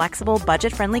offer flexible,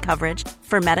 budget-friendly coverage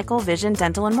for medical, vision,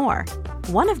 dental, and more.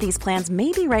 One of these plans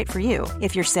may be right for you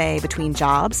if you're, say, between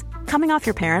jobs, coming off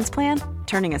your parents' plan,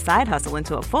 turning a side hustle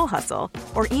into a full hustle,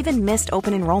 or even missed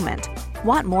open enrollment.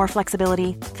 Want more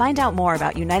flexibility? Find out more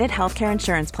about United Healthcare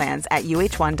Insurance Plans at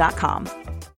uh1.com.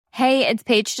 Hey, it's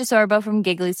Paige DeSorbo from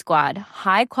Giggly Squad.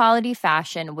 High quality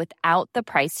fashion without the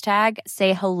price tag.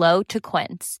 Say hello to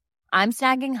Quince. I'm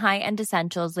snagging high-end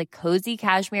essentials like cozy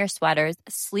cashmere sweaters,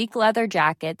 sleek leather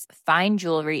jackets, fine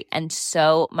jewelry, and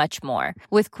so much more.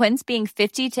 With Quince being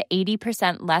 50 to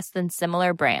 80% less than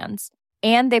similar brands.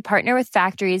 And they partner with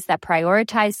factories that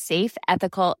prioritize safe,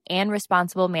 ethical, and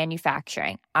responsible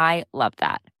manufacturing. I love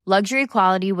that. Luxury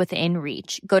quality within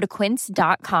reach. Go to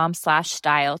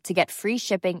quince.com/style to get free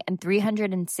shipping and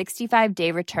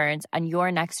 365-day returns on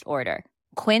your next order.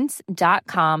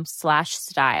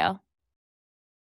 Quince.com/style.